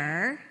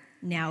there,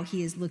 now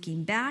he is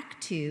looking back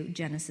to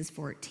Genesis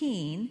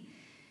 14,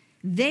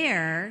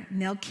 there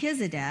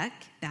Melchizedek,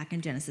 back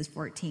in Genesis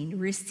 14,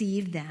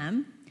 received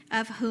them,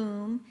 of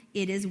whom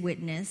it is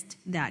witnessed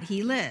that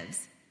he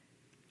lives.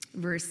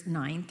 Verse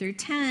 9 through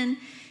 10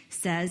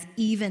 says,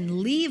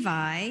 even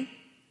Levi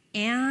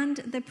and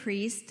the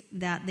priest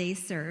that they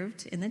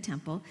served in the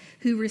temple,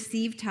 who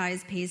received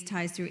tithes, pays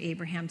tithes through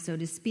Abraham, so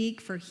to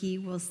speak, for he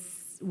was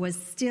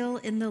still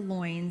in the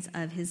loins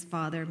of his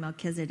father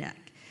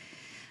Melchizedek.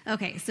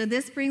 Okay, so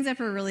this brings up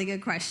a really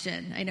good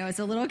question. I know it's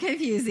a little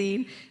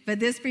confusing, but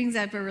this brings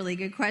up a really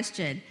good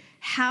question.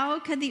 How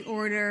could the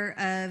order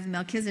of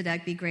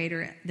Melchizedek be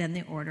greater than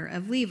the order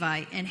of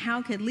Levi? And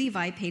how could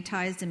Levi pay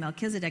tithes to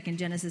Melchizedek in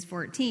Genesis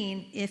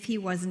 14 if he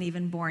wasn't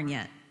even born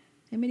yet?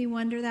 Anybody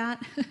wonder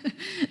that?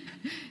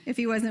 If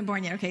he wasn't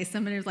born yet. Okay,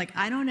 somebody was like,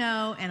 I don't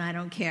know and I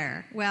don't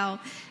care. Well,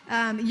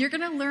 you're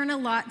going to learn a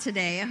lot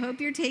today. I hope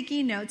you're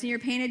taking notes and you're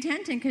paying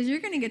attention, because you're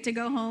going to get to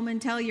go home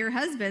and tell your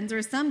husbands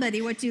or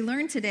somebody what you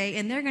learned today,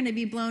 and they're going to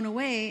be blown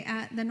away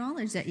at the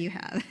knowledge that you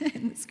have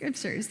in the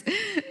scriptures.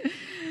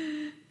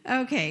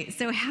 Okay,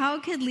 so how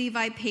could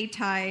Levi pay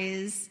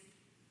tithes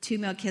to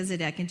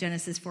Melchizedek in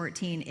Genesis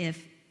 14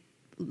 if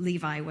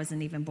Levi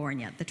wasn't even born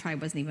yet? The tribe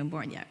wasn't even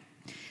born yet.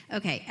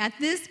 Okay, at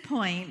this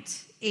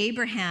point,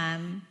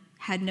 Abraham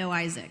had no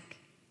Isaac,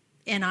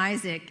 and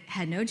Isaac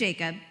had no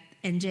Jacob,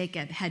 and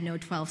Jacob had no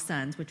 12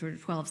 sons, which were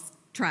 12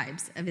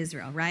 tribes of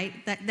Israel, right?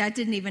 That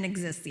didn't even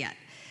exist yet.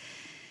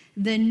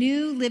 The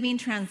New Living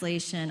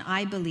Translation,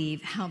 I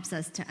believe, helps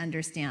us to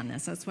understand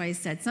this. That's why I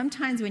said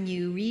sometimes when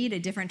you read a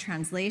different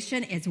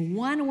translation, it's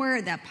one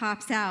word that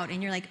pops out,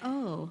 and you're like,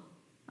 oh,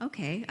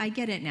 okay, I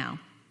get it now.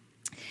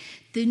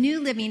 The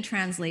New Living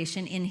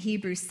Translation in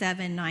Hebrews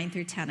 7, 9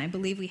 through 10, I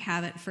believe we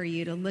have it for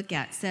you to look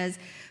at, says,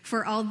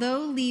 for although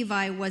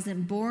Levi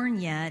wasn't born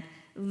yet,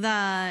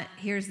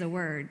 here's the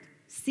word,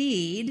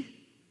 seed,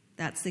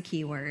 that's the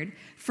key word,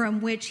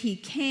 from which he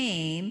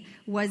came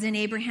was in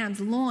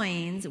Abraham's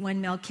loins when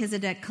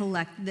Melchizedek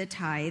collected the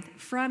tithe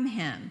from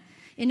him.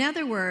 In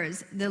other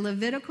words, the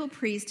Levitical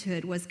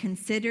priesthood was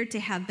considered to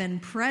have been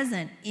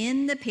present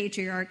in the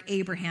patriarch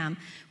Abraham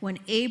when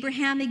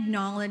Abraham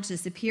acknowledged the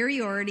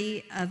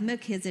superiority of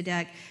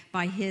Melchizedek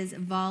by his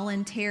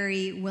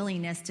voluntary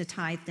willingness to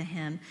tithe to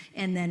him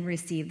and then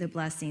receive the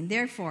blessing.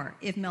 Therefore,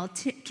 if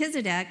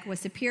Melchizedek was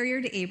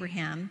superior to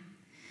Abraham,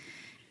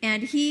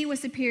 and he was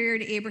superior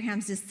to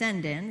Abraham's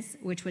descendants,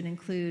 which would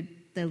include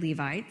the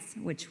Levites,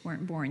 which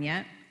weren't born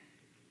yet,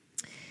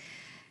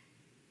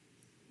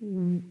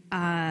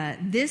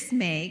 this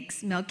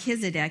makes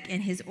Melchizedek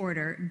and his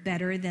order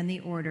better than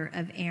the order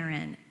of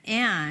Aaron.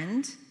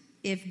 And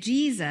if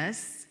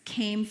Jesus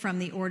came from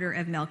the order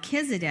of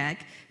Melchizedek,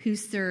 who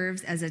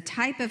serves as a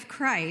type of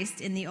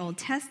Christ in the Old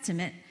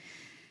Testament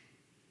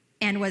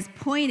and was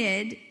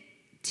pointed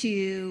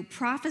to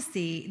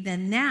prophecy,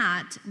 then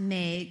that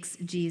makes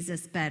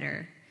Jesus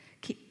better.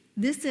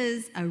 This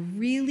is a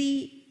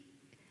really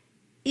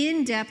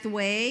in-depth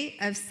way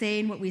of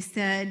saying what we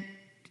said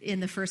in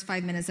the first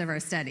 5 minutes of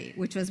our study,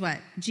 which was what?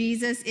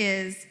 Jesus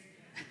is...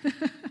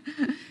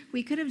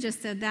 We could have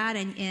just said that,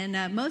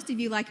 and most of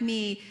you, like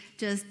me,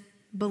 just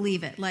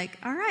believe it. Like,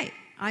 all right,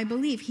 I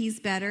believe he's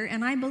better,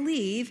 and I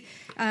believe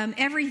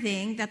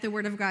everything that the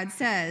Word of God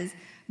says.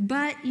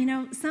 But,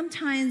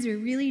 sometimes we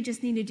really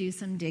just need to do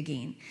some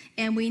digging,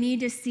 and we need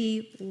to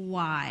see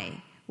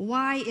why.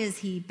 Why is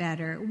he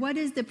better? What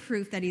is the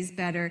proof that he's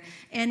better?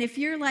 And if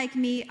you're like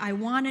me, I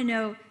want to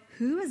know,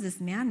 who is this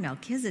man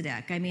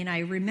Melchizedek? I mean, I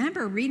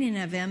remember reading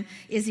of him.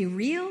 Is he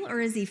real or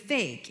is he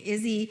fake?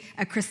 Is he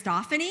a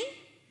Christophany?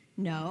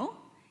 No,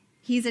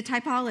 he's a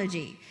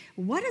typology.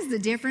 What is the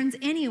difference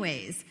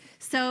anyways?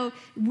 So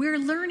we're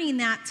learning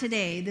that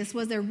today. This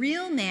was a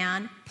real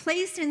man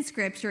placed in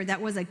Scripture that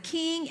was a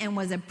king and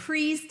was a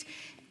priest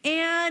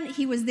And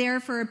he was there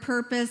for a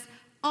purpose,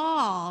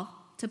 all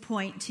to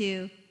point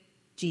to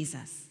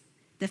Jesus.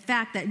 The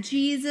fact that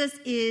Jesus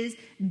is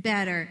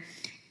better.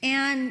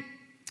 And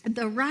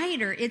the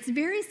writer, it's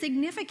very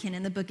significant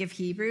in the book of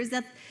Hebrews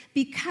that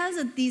because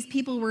of these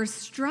people were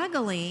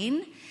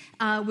struggling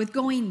with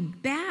going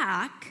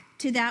back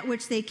to that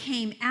which they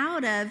came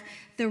out of,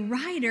 the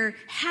writer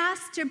has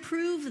to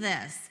prove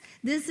this.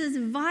 This is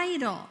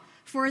vital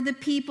for the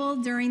people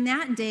during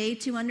that day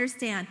to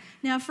understand.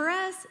 Now, for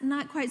us,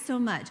 not quite so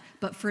much,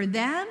 but for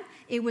them,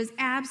 it was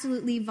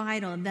absolutely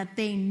vital that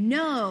they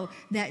know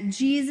that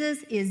Jesus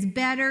is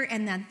better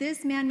and that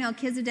this man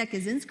Melchizedek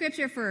is in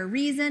Scripture for a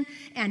reason,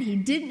 and he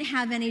didn't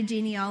have any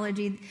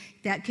genealogy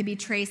that could be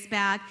traced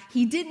back.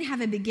 He didn't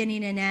have a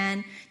beginning and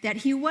end, that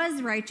he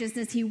was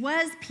righteousness, he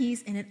was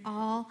peace, and it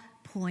all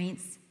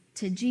points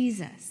to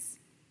Jesus.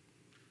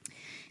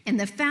 And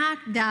the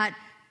fact that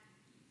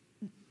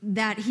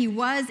he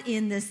was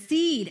in the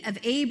seed of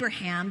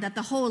Abraham, that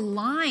the whole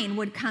line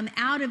would come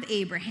out of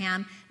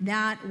Abraham,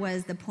 that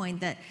was the point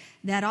that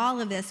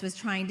all of this was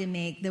trying to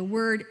make. The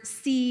word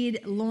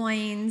seed,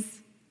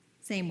 loins,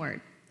 same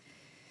word,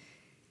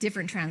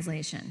 different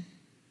translation.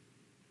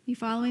 You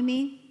following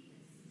me?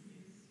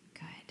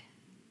 Good.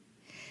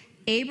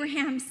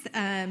 Hebrews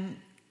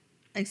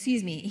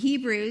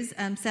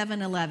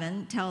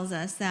 7:11 tells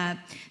us that,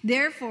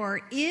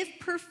 therefore, if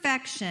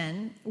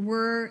perfection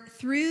were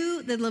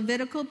through the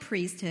Levitical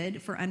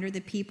priesthood, for under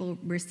the people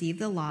received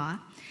the law,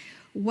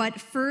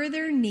 what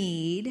further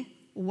need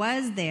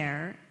was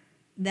there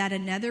that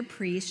another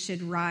priest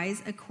should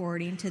rise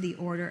according to the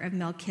order of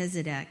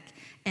Melchizedek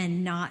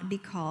and not be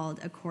called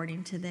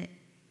according to the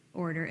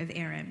order of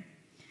Aaron?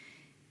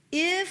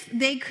 If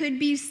they could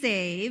be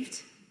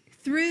saved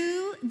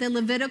through the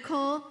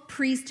Levitical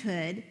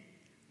priesthood,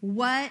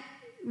 what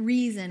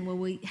reason will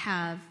we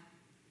have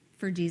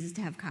for Jesus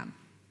to have come?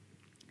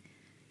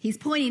 He's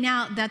pointing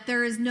out that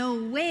there is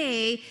no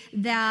way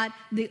that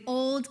the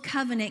old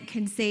covenant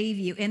can save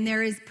you, and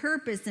there is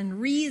purpose and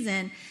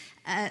reason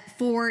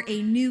for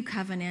a new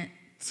covenant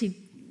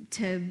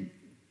to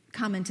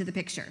come into the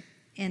picture.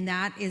 And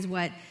that is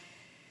what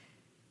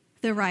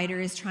the writer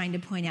is trying to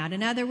point out.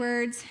 In other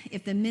words,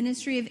 if the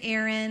ministry of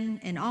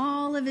Aaron and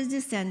all of his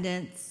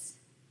descendants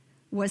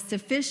was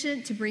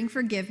sufficient to bring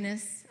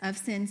forgiveness of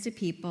sins to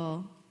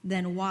people,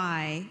 then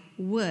why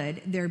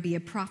would there be a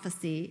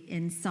prophecy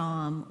in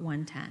Psalm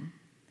 110?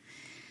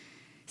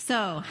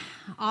 So,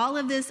 all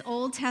of this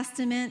Old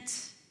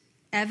Testament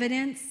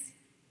evidence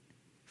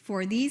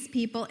for these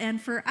people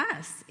and for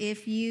us,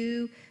 if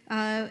you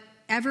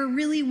ever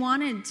really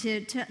wanted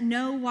to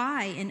know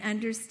why and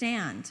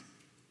understand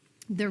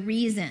the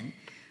reason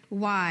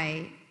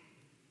why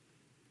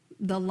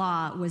the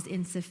law was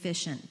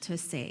insufficient to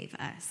save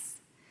us.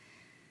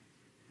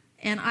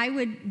 And I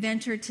would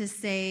venture to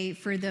say,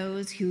 for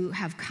those who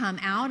have come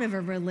out of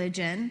a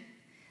religion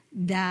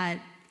that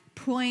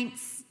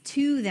points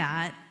to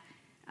that,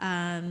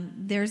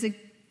 there's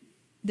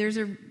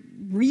a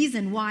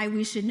reason why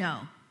we should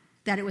know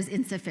that it was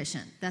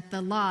insufficient, that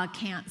the law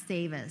can't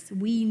save us.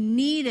 We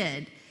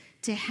needed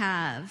to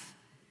have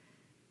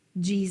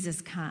Jesus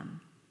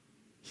come.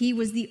 He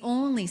was the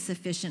only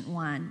sufficient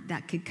one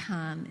that could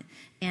come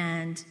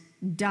and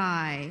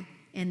die,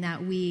 and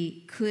that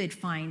we could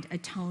find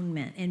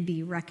atonement and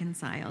be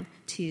reconciled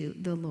to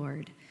the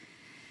Lord.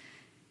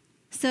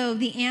 So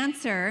the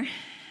answer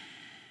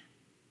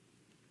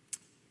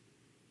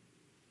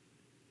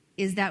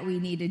is that we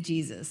needed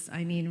Jesus.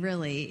 I mean,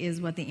 really,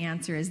 is what the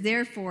answer is.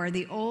 Therefore,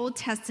 the Old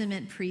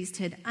Testament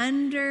priesthood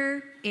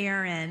under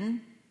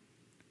Aaron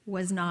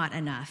was not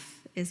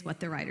enough, is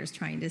what the writer's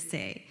trying to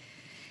say.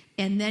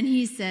 And then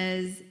he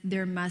says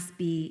there must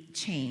be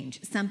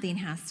change. Something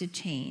has to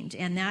change.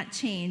 And that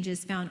change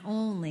is found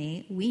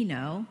only, we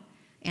know,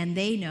 and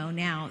they know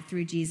now,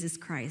 through Jesus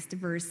Christ.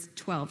 Verse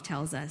 12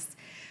 tells us,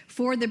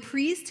 for the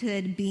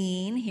priesthood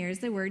being, here's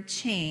the word,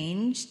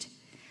 changed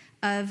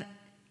of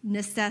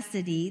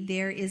necessity,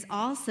 there is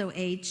also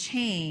a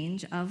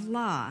change of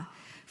law.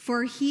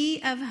 For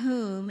he of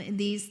whom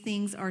these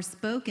things are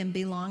spoken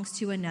belongs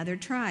to another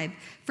tribe,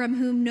 from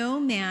whom no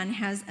man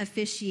has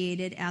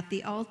officiated at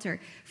the altar.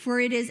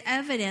 For it is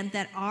evident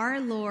that our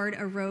Lord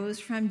arose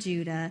from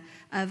Judah,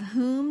 of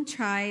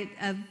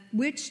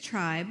which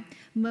tribe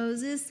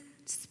Moses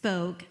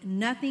spoke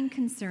nothing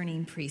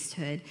concerning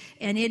priesthood.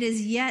 And it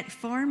is yet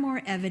far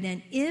more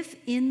evident, if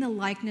in the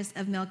likeness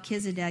of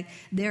Melchizedek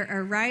there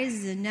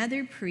arises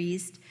another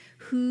priest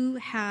who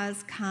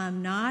has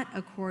come not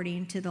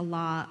according to the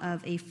law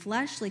of a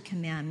fleshly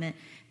commandment,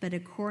 but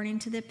according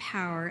to the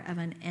power of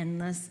an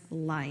endless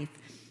life.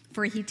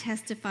 For he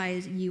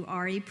testifies, you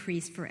are a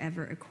priest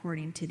forever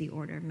according to the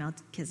order of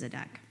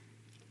Melchizedek.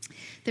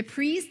 The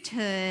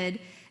priesthood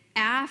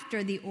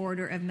after the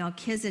order of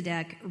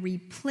Melchizedek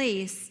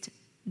replaced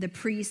the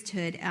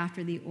priesthood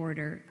after the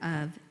order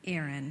of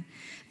Aaron.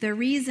 The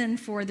reason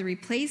for the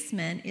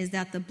replacement is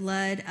that the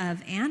blood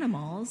of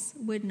animals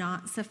would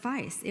not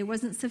suffice. It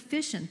wasn't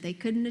sufficient. They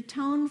couldn't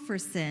atone for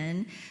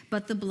sin,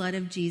 but the blood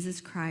of Jesus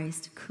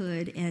Christ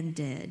could and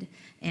did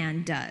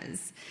and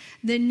does.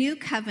 The new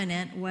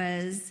covenant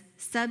was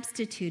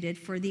substituted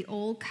for the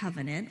old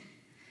covenant,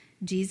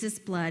 Jesus'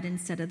 blood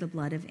instead of the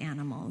blood of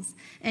animals.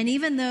 And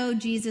even though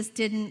Jesus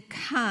didn't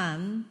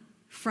come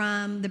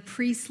from the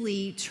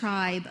priestly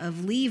tribe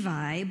of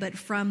Levi, but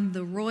from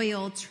the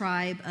royal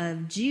tribe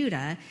of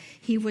Judah,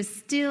 he was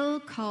still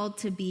called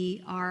to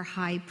be our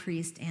high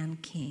priest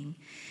and king.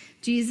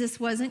 Jesus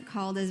wasn't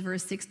called, as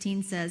verse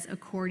 16 says,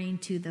 according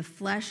to the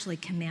fleshly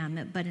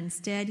commandment, but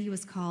instead he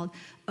was called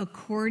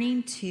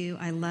according to,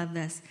 I love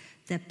this,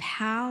 the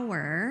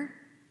power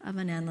of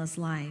an endless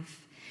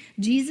life.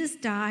 Jesus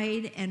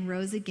died and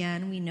rose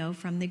again, we know,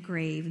 from the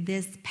grave.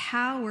 This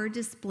power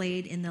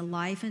displayed in the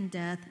life and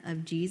death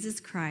of Jesus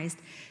Christ,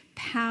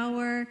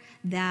 power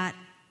that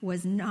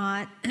was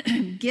not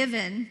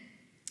given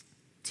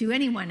to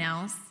anyone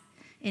else,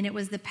 and it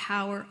was the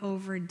power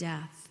over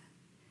death.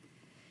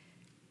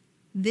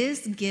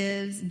 This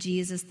gives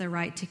Jesus the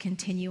right to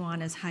continue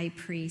on as high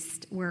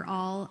priest where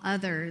all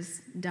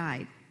others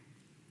died.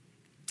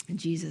 And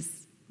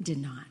Jesus did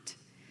not.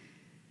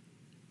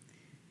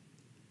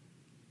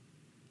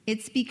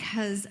 It's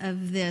because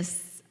of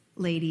this,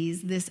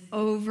 ladies, this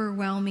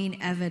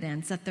overwhelming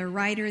evidence that the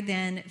writer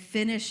then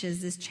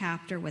finishes this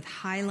chapter with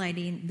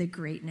highlighting the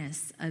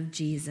greatness of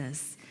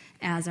Jesus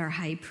as our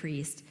high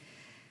priest.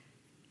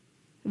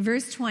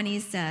 Verse 20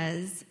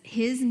 says,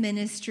 his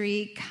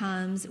ministry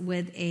comes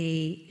with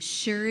a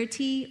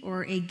surety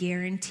or a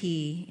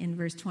guarantee. In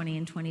verse 20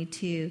 and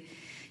 22,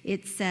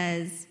 it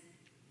says,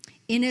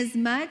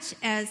 inasmuch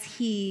as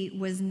he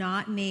was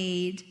not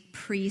made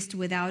priest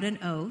without an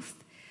oath,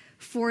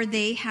 for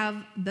they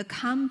have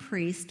become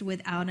priests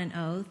without an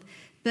oath,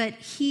 but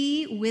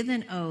he with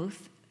an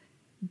oath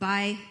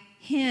by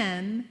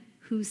him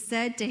who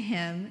said to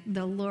him,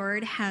 the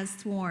Lord has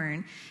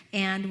sworn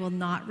and will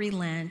not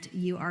relent.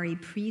 You are a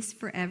priest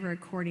forever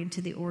according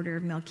to the order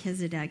of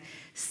Melchizedek.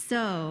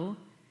 So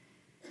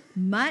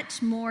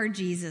much more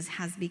Jesus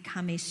has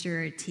become a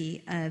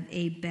surety of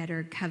a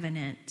better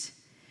covenant.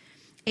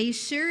 A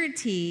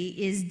surety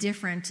is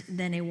different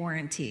than a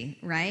warranty,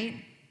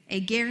 right? A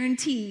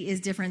guarantee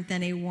is different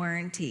than a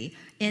warranty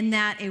in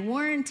that a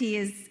warranty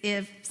is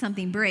if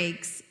something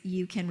breaks,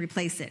 you can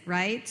replace it,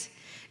 right?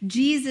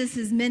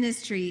 Jesus'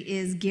 ministry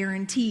is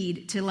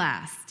guaranteed to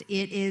last.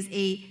 It is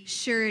a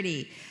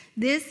surety.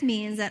 This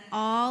means that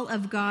all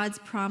of God's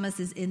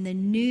promises in the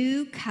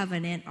new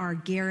covenant are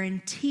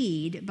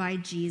guaranteed by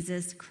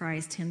Jesus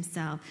Christ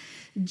himself.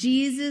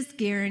 Jesus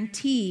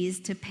guarantees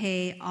to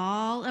pay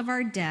all of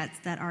our debts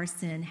that our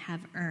sin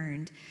have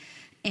earned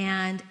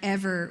and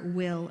ever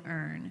will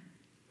earn.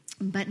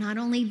 But not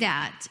only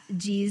that,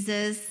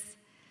 Jesus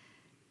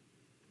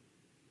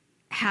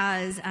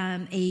has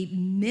a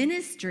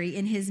ministry,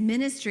 and his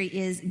ministry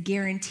is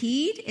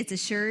guaranteed. It's a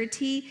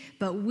surety,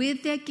 but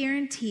with that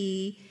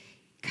guarantee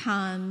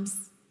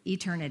comes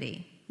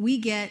eternity. We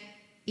get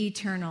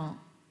eternal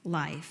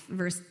life.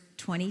 Verse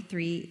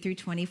 23 through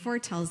 24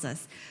 tells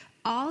us,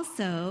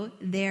 also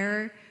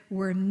there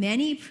were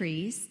many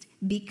priests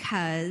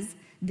because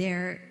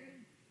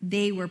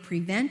they were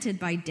prevented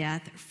by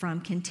death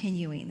from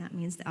continuing. That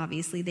means that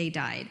obviously they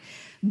died.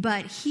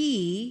 But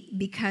he,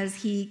 because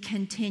he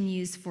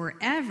continues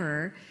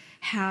forever,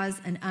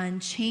 has an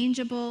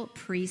unchangeable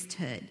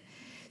priesthood.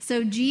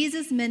 So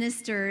Jesus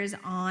ministers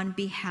on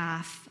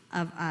behalf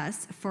of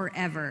us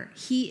forever.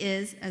 He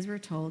is, as we're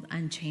told,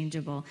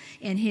 unchangeable.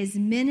 And his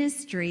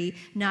ministry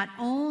not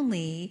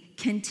only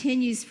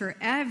continues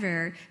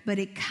forever, but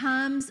it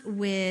comes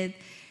with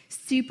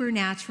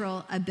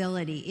supernatural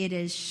ability. It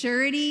is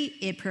surety,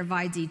 it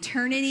provides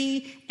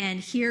eternity,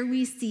 and here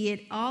we see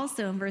it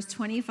also in verse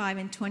 25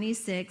 and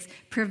 26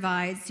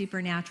 provides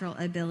supernatural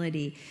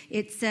ability.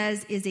 It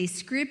says, is a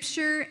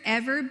scripture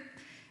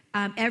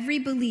every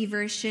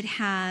believer should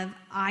have,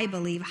 I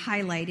believe,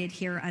 highlighted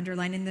here,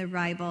 underlined in the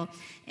Bible,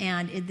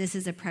 and this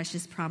is a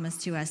precious promise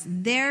to us.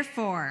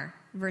 Therefore,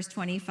 verse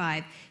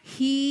 25,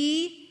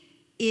 he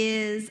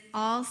is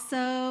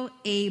also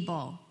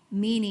able,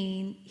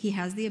 meaning he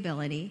has the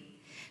ability,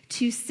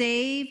 to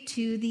save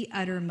to the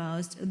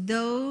uttermost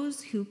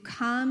those who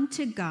come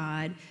to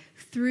God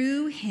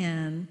through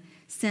him,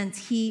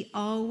 since he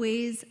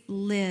always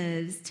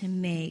lives to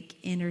make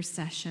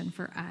intercession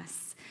for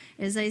us.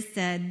 As I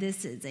said,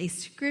 this is a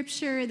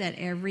scripture that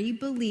every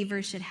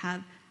believer should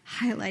have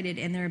highlighted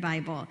in their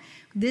Bible.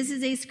 This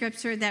is a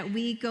scripture that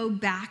we go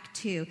back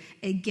to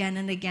again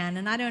and again.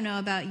 And I don't know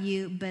about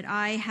you, but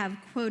I have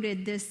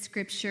quoted this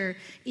scripture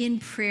in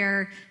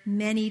prayer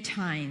many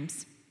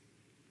times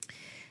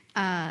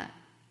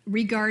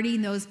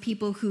regarding those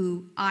people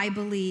who I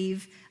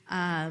believe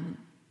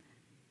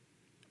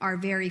are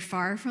very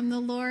far from the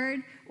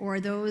Lord, or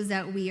those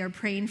that we are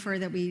praying for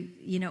that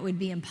it would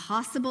be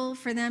impossible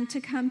for them to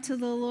come to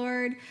the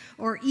Lord,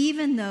 or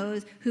even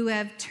those who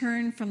have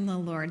turned from the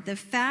Lord. The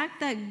fact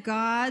that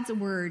God's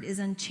word is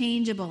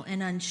unchangeable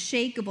and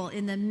unshakable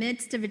in the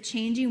midst of a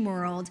changing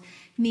world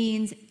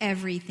means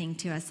everything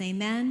to us.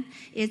 Amen?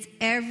 It's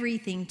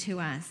everything to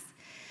us.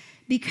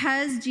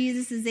 Because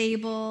Jesus is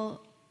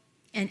able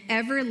and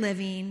ever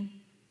living,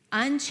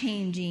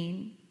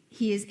 unchanging,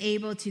 he is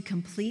able to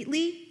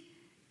completely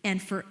and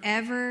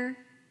forever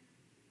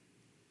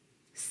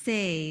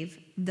save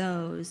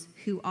those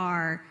who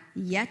are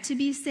yet to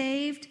be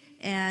saved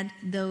and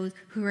those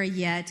who are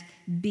yet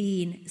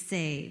being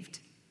saved.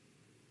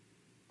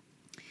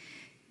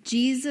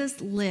 Jesus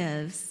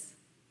lives,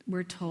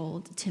 we're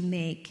told, to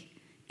make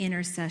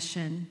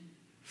intercession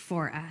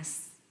for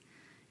us.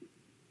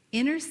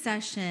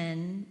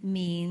 Intercession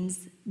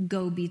means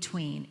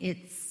go-between.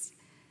 It's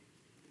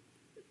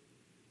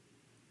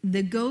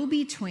the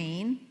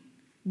go-between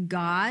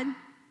God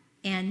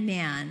and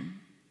man,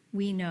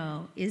 we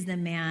know, is the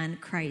man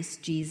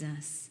Christ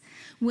Jesus.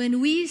 When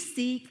we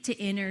seek to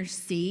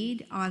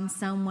intercede on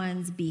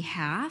someone's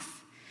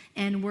behalf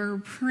and we're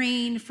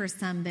praying for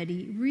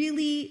somebody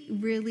really,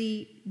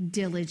 really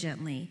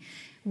diligently,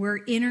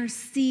 we're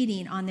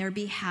interceding on their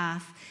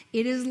behalf,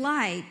 it is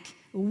like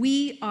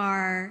we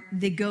are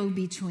the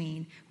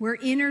go-between. We're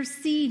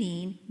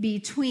interceding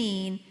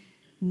between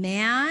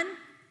man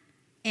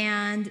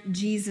and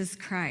Jesus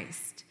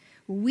Christ.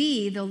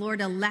 The Lord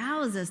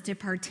allows us to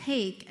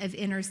partake of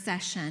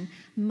intercession,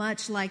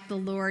 much like the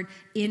Lord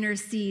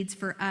intercedes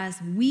for us.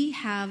 We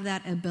have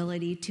that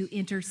ability to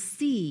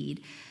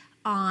intercede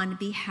on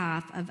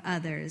behalf of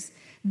others.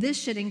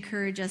 This should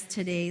encourage us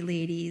today,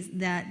 ladies,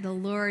 that the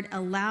Lord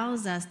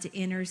allows us to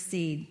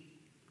intercede,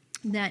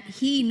 that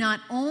he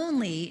not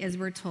only, as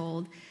we're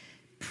told,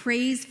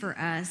 prays for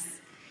us,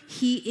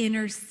 he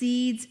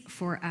intercedes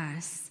for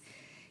us.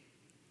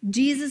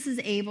 Jesus is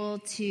able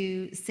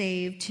to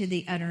save to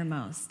the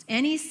uttermost.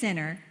 Any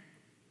sinner,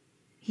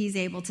 he's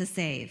able to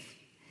save.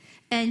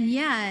 And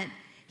yet,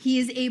 he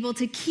is able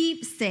to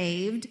keep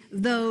saved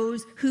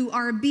those who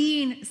are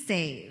being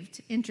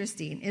saved.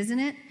 Interesting, isn't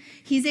it?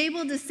 He's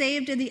able to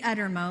save to the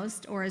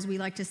uttermost, or as we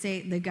like to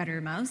say, the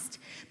guttermost.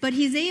 But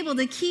he's able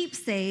to keep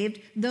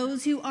saved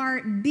those who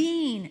are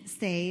being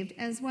saved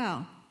as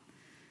well.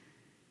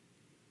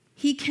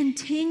 He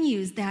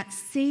continues that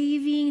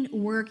saving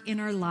work in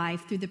our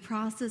life through the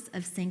process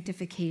of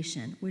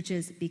sanctification, which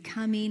is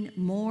becoming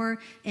more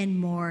and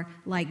more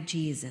like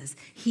Jesus.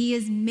 He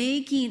is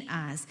making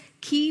us,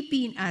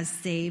 keeping us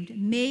saved,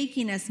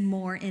 making us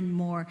more and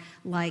more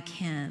like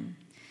him.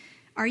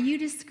 Are you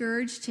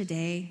discouraged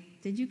today?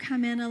 Did you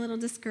come in a little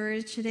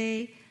discouraged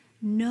today?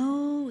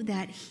 Know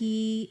that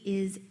he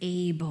is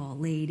able,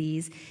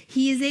 ladies.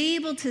 He is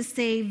able to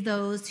save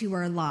those who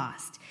are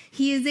lost.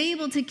 He is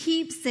able to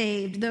keep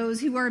saved those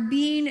who are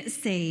being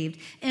saved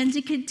and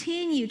to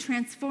continue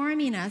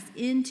transforming us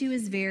into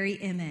his very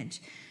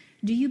image.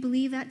 Do you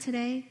believe that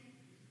today?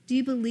 Do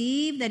you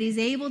believe that he's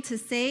able to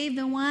save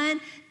the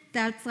one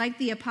that's like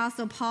the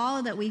Apostle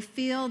Paul, that we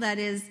feel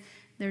there's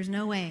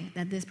no way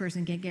that this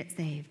person can get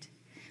saved?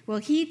 Well,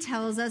 he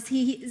tells us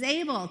he is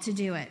able to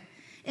do it.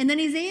 And then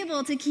he's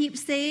able to keep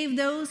saved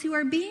those who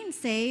are being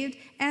saved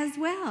as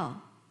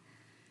well.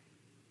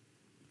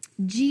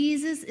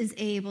 Jesus is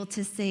able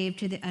to save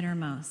to the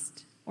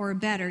uttermost, or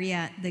better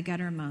yet, the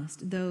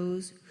guttermost,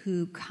 those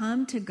who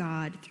come to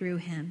God through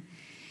him.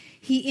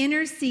 He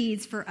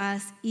intercedes for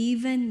us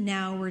even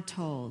now, we're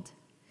told.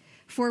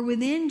 For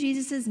within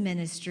Jesus'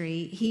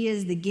 ministry, he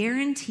is the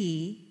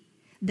guarantee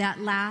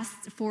that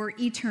lasts for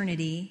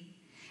eternity,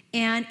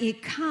 and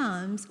it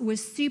comes with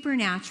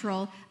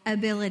supernatural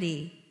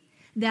ability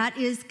that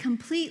is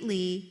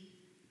completely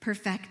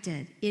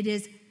perfected. It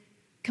is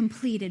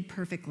completed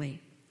perfectly.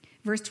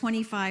 Verse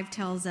 25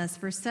 tells us,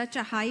 "For such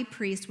a high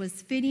priest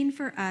was fitting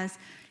for us,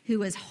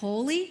 who is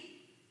holy,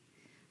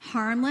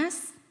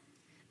 harmless,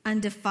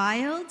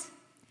 undefiled,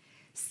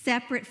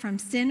 separate from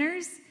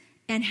sinners,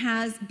 and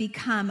has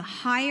become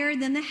higher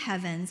than the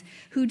heavens,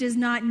 who does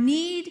not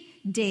need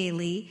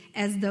daily,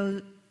 as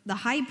though the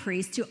high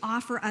priest, to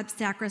offer up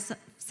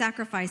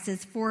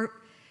sacrifices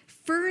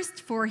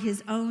first for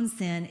his own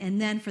sin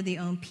and then for the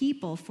own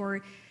people.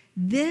 For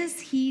this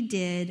he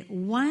did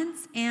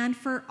once and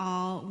for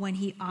all when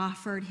he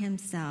offered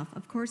himself."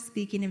 Of course,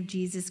 speaking of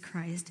Jesus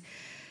Christ.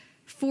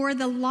 "For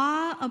the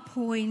law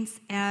appoints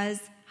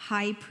as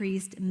high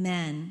priest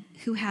men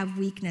who have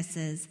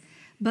weaknesses,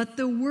 but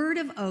the word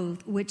of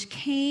oath, which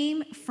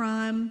came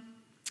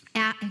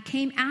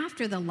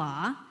after the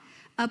law,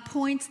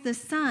 appoints the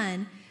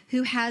Son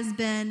who has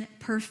been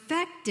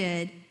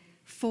perfected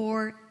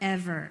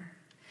forever.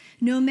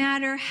 No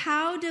matter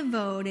how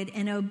devoted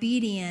and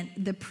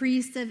obedient the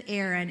priests of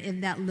Aaron in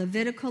that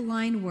Levitical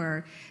line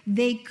were,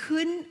 they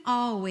couldn't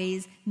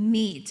always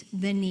meet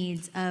the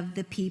needs of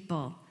the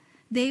people.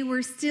 They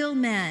were still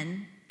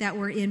men that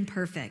were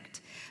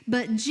imperfect.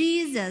 But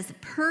Jesus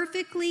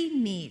perfectly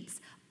meets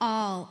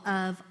all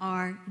of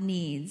our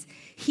needs.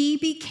 He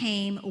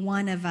became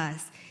one of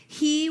us.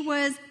 He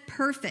was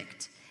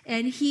perfect,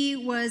 and he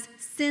was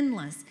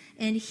sinless,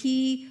 and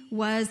he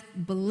was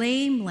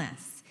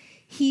blameless.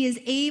 He is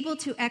able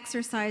to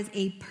exercise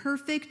a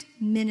perfect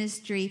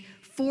ministry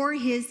for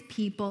his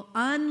people,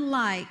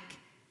 unlike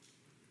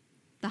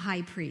the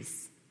high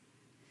priest.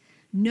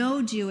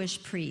 No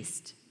Jewish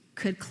priest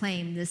could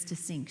claim this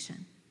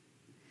distinction.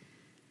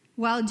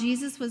 While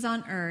Jesus was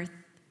on earth,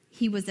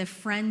 he was a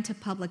friend to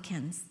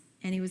publicans,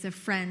 and he was a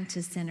friend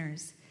to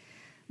sinners.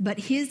 But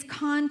his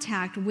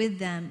contact with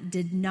them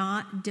did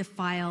not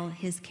defile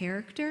his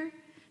character,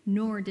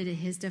 nor did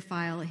it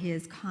defile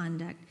his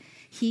conduct.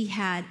 He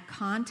had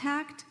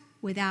contact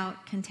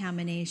without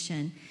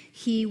contamination.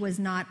 He was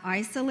not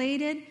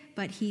isolated,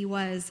 but he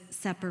was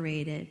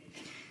separated.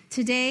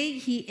 Today,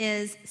 he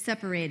is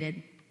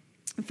separated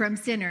from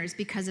sinners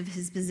because of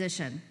his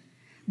position,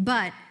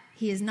 but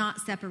he is not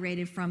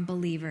separated from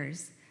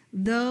believers,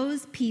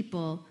 those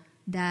people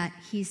that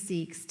he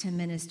seeks to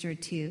minister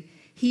to.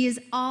 He is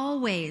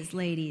always,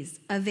 ladies,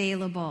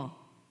 available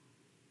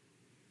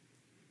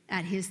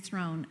at his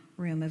throne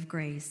room of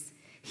grace.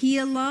 He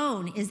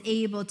alone is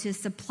able to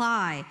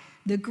supply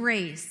the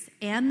grace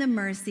and the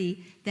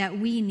mercy that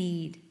we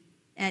need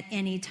at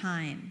any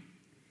time.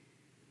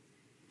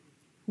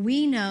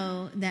 We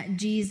know that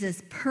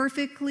Jesus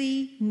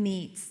perfectly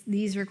meets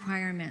these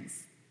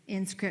requirements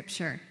in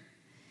Scripture,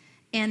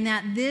 and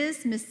that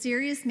this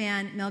mysterious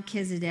man,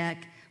 Melchizedek,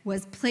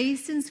 was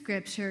placed in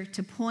Scripture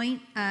to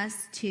point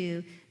us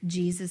to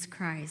Jesus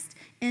Christ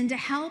and to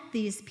help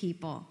these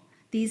people,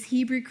 these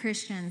Hebrew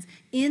Christians,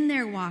 in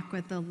their walk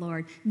with the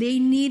Lord. They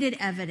needed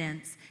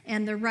evidence,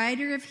 and the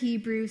writer of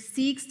Hebrews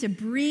seeks to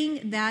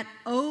bring that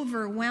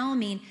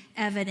overwhelming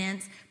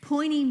evidence,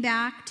 pointing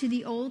back to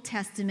the Old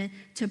Testament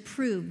to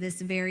prove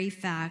this very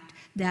fact,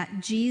 that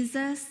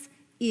Jesus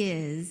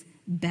is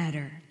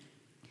better.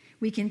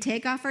 We can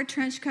take off our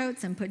trench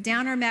coats and put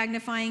down our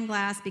magnifying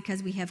glass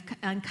because we have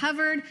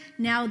uncovered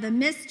now the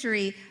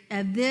mystery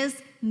of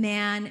this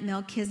man,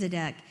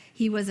 Melchizedek.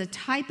 He was a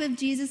type of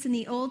Jesus in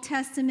the Old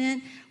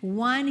Testament,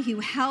 one who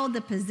held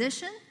the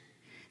position,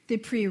 the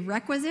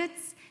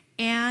prerequisites,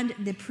 and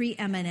the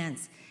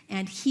preeminence.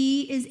 And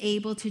he is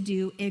able to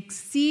do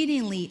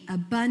exceedingly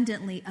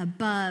abundantly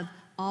above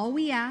all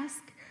we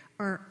ask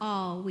or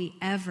all we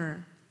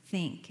ever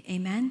think.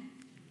 Amen?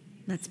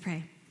 Let's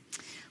pray.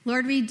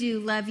 Lord, we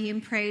do love you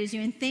and praise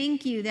you and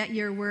thank you that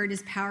your word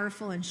is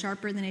powerful and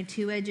sharper than a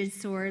two-edged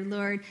sword,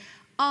 Lord,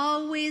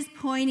 always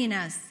pointing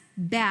us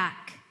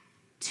back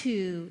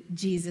to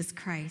Jesus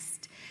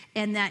Christ,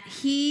 and that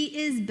he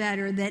is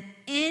better than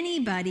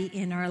anybody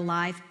in our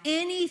life,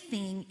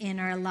 anything in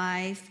our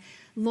life.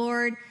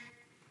 Lord,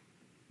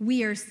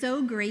 we are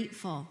so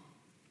grateful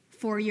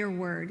for your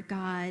word,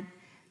 God,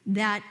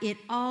 that it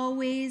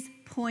always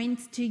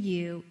points to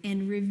you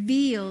and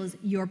reveals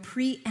your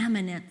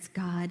preeminence,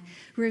 God,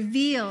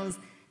 reveals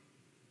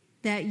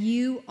that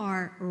you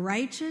are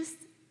righteous,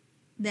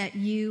 that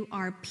you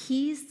are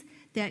peace,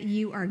 that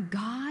you are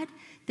God,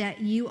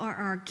 that you are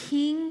our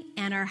King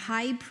and our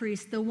high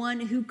priest, the one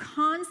who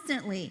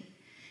constantly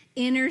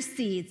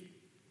intercedes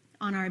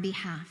on our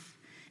behalf.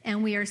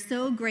 And we are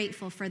so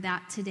grateful for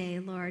that today,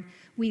 Lord.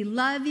 We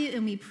love you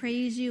and we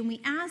praise you, and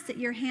we ask that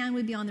your hand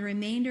would be on the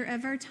remainder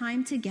of our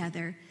time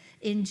together.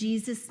 In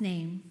Jesus'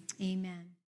 name, amen.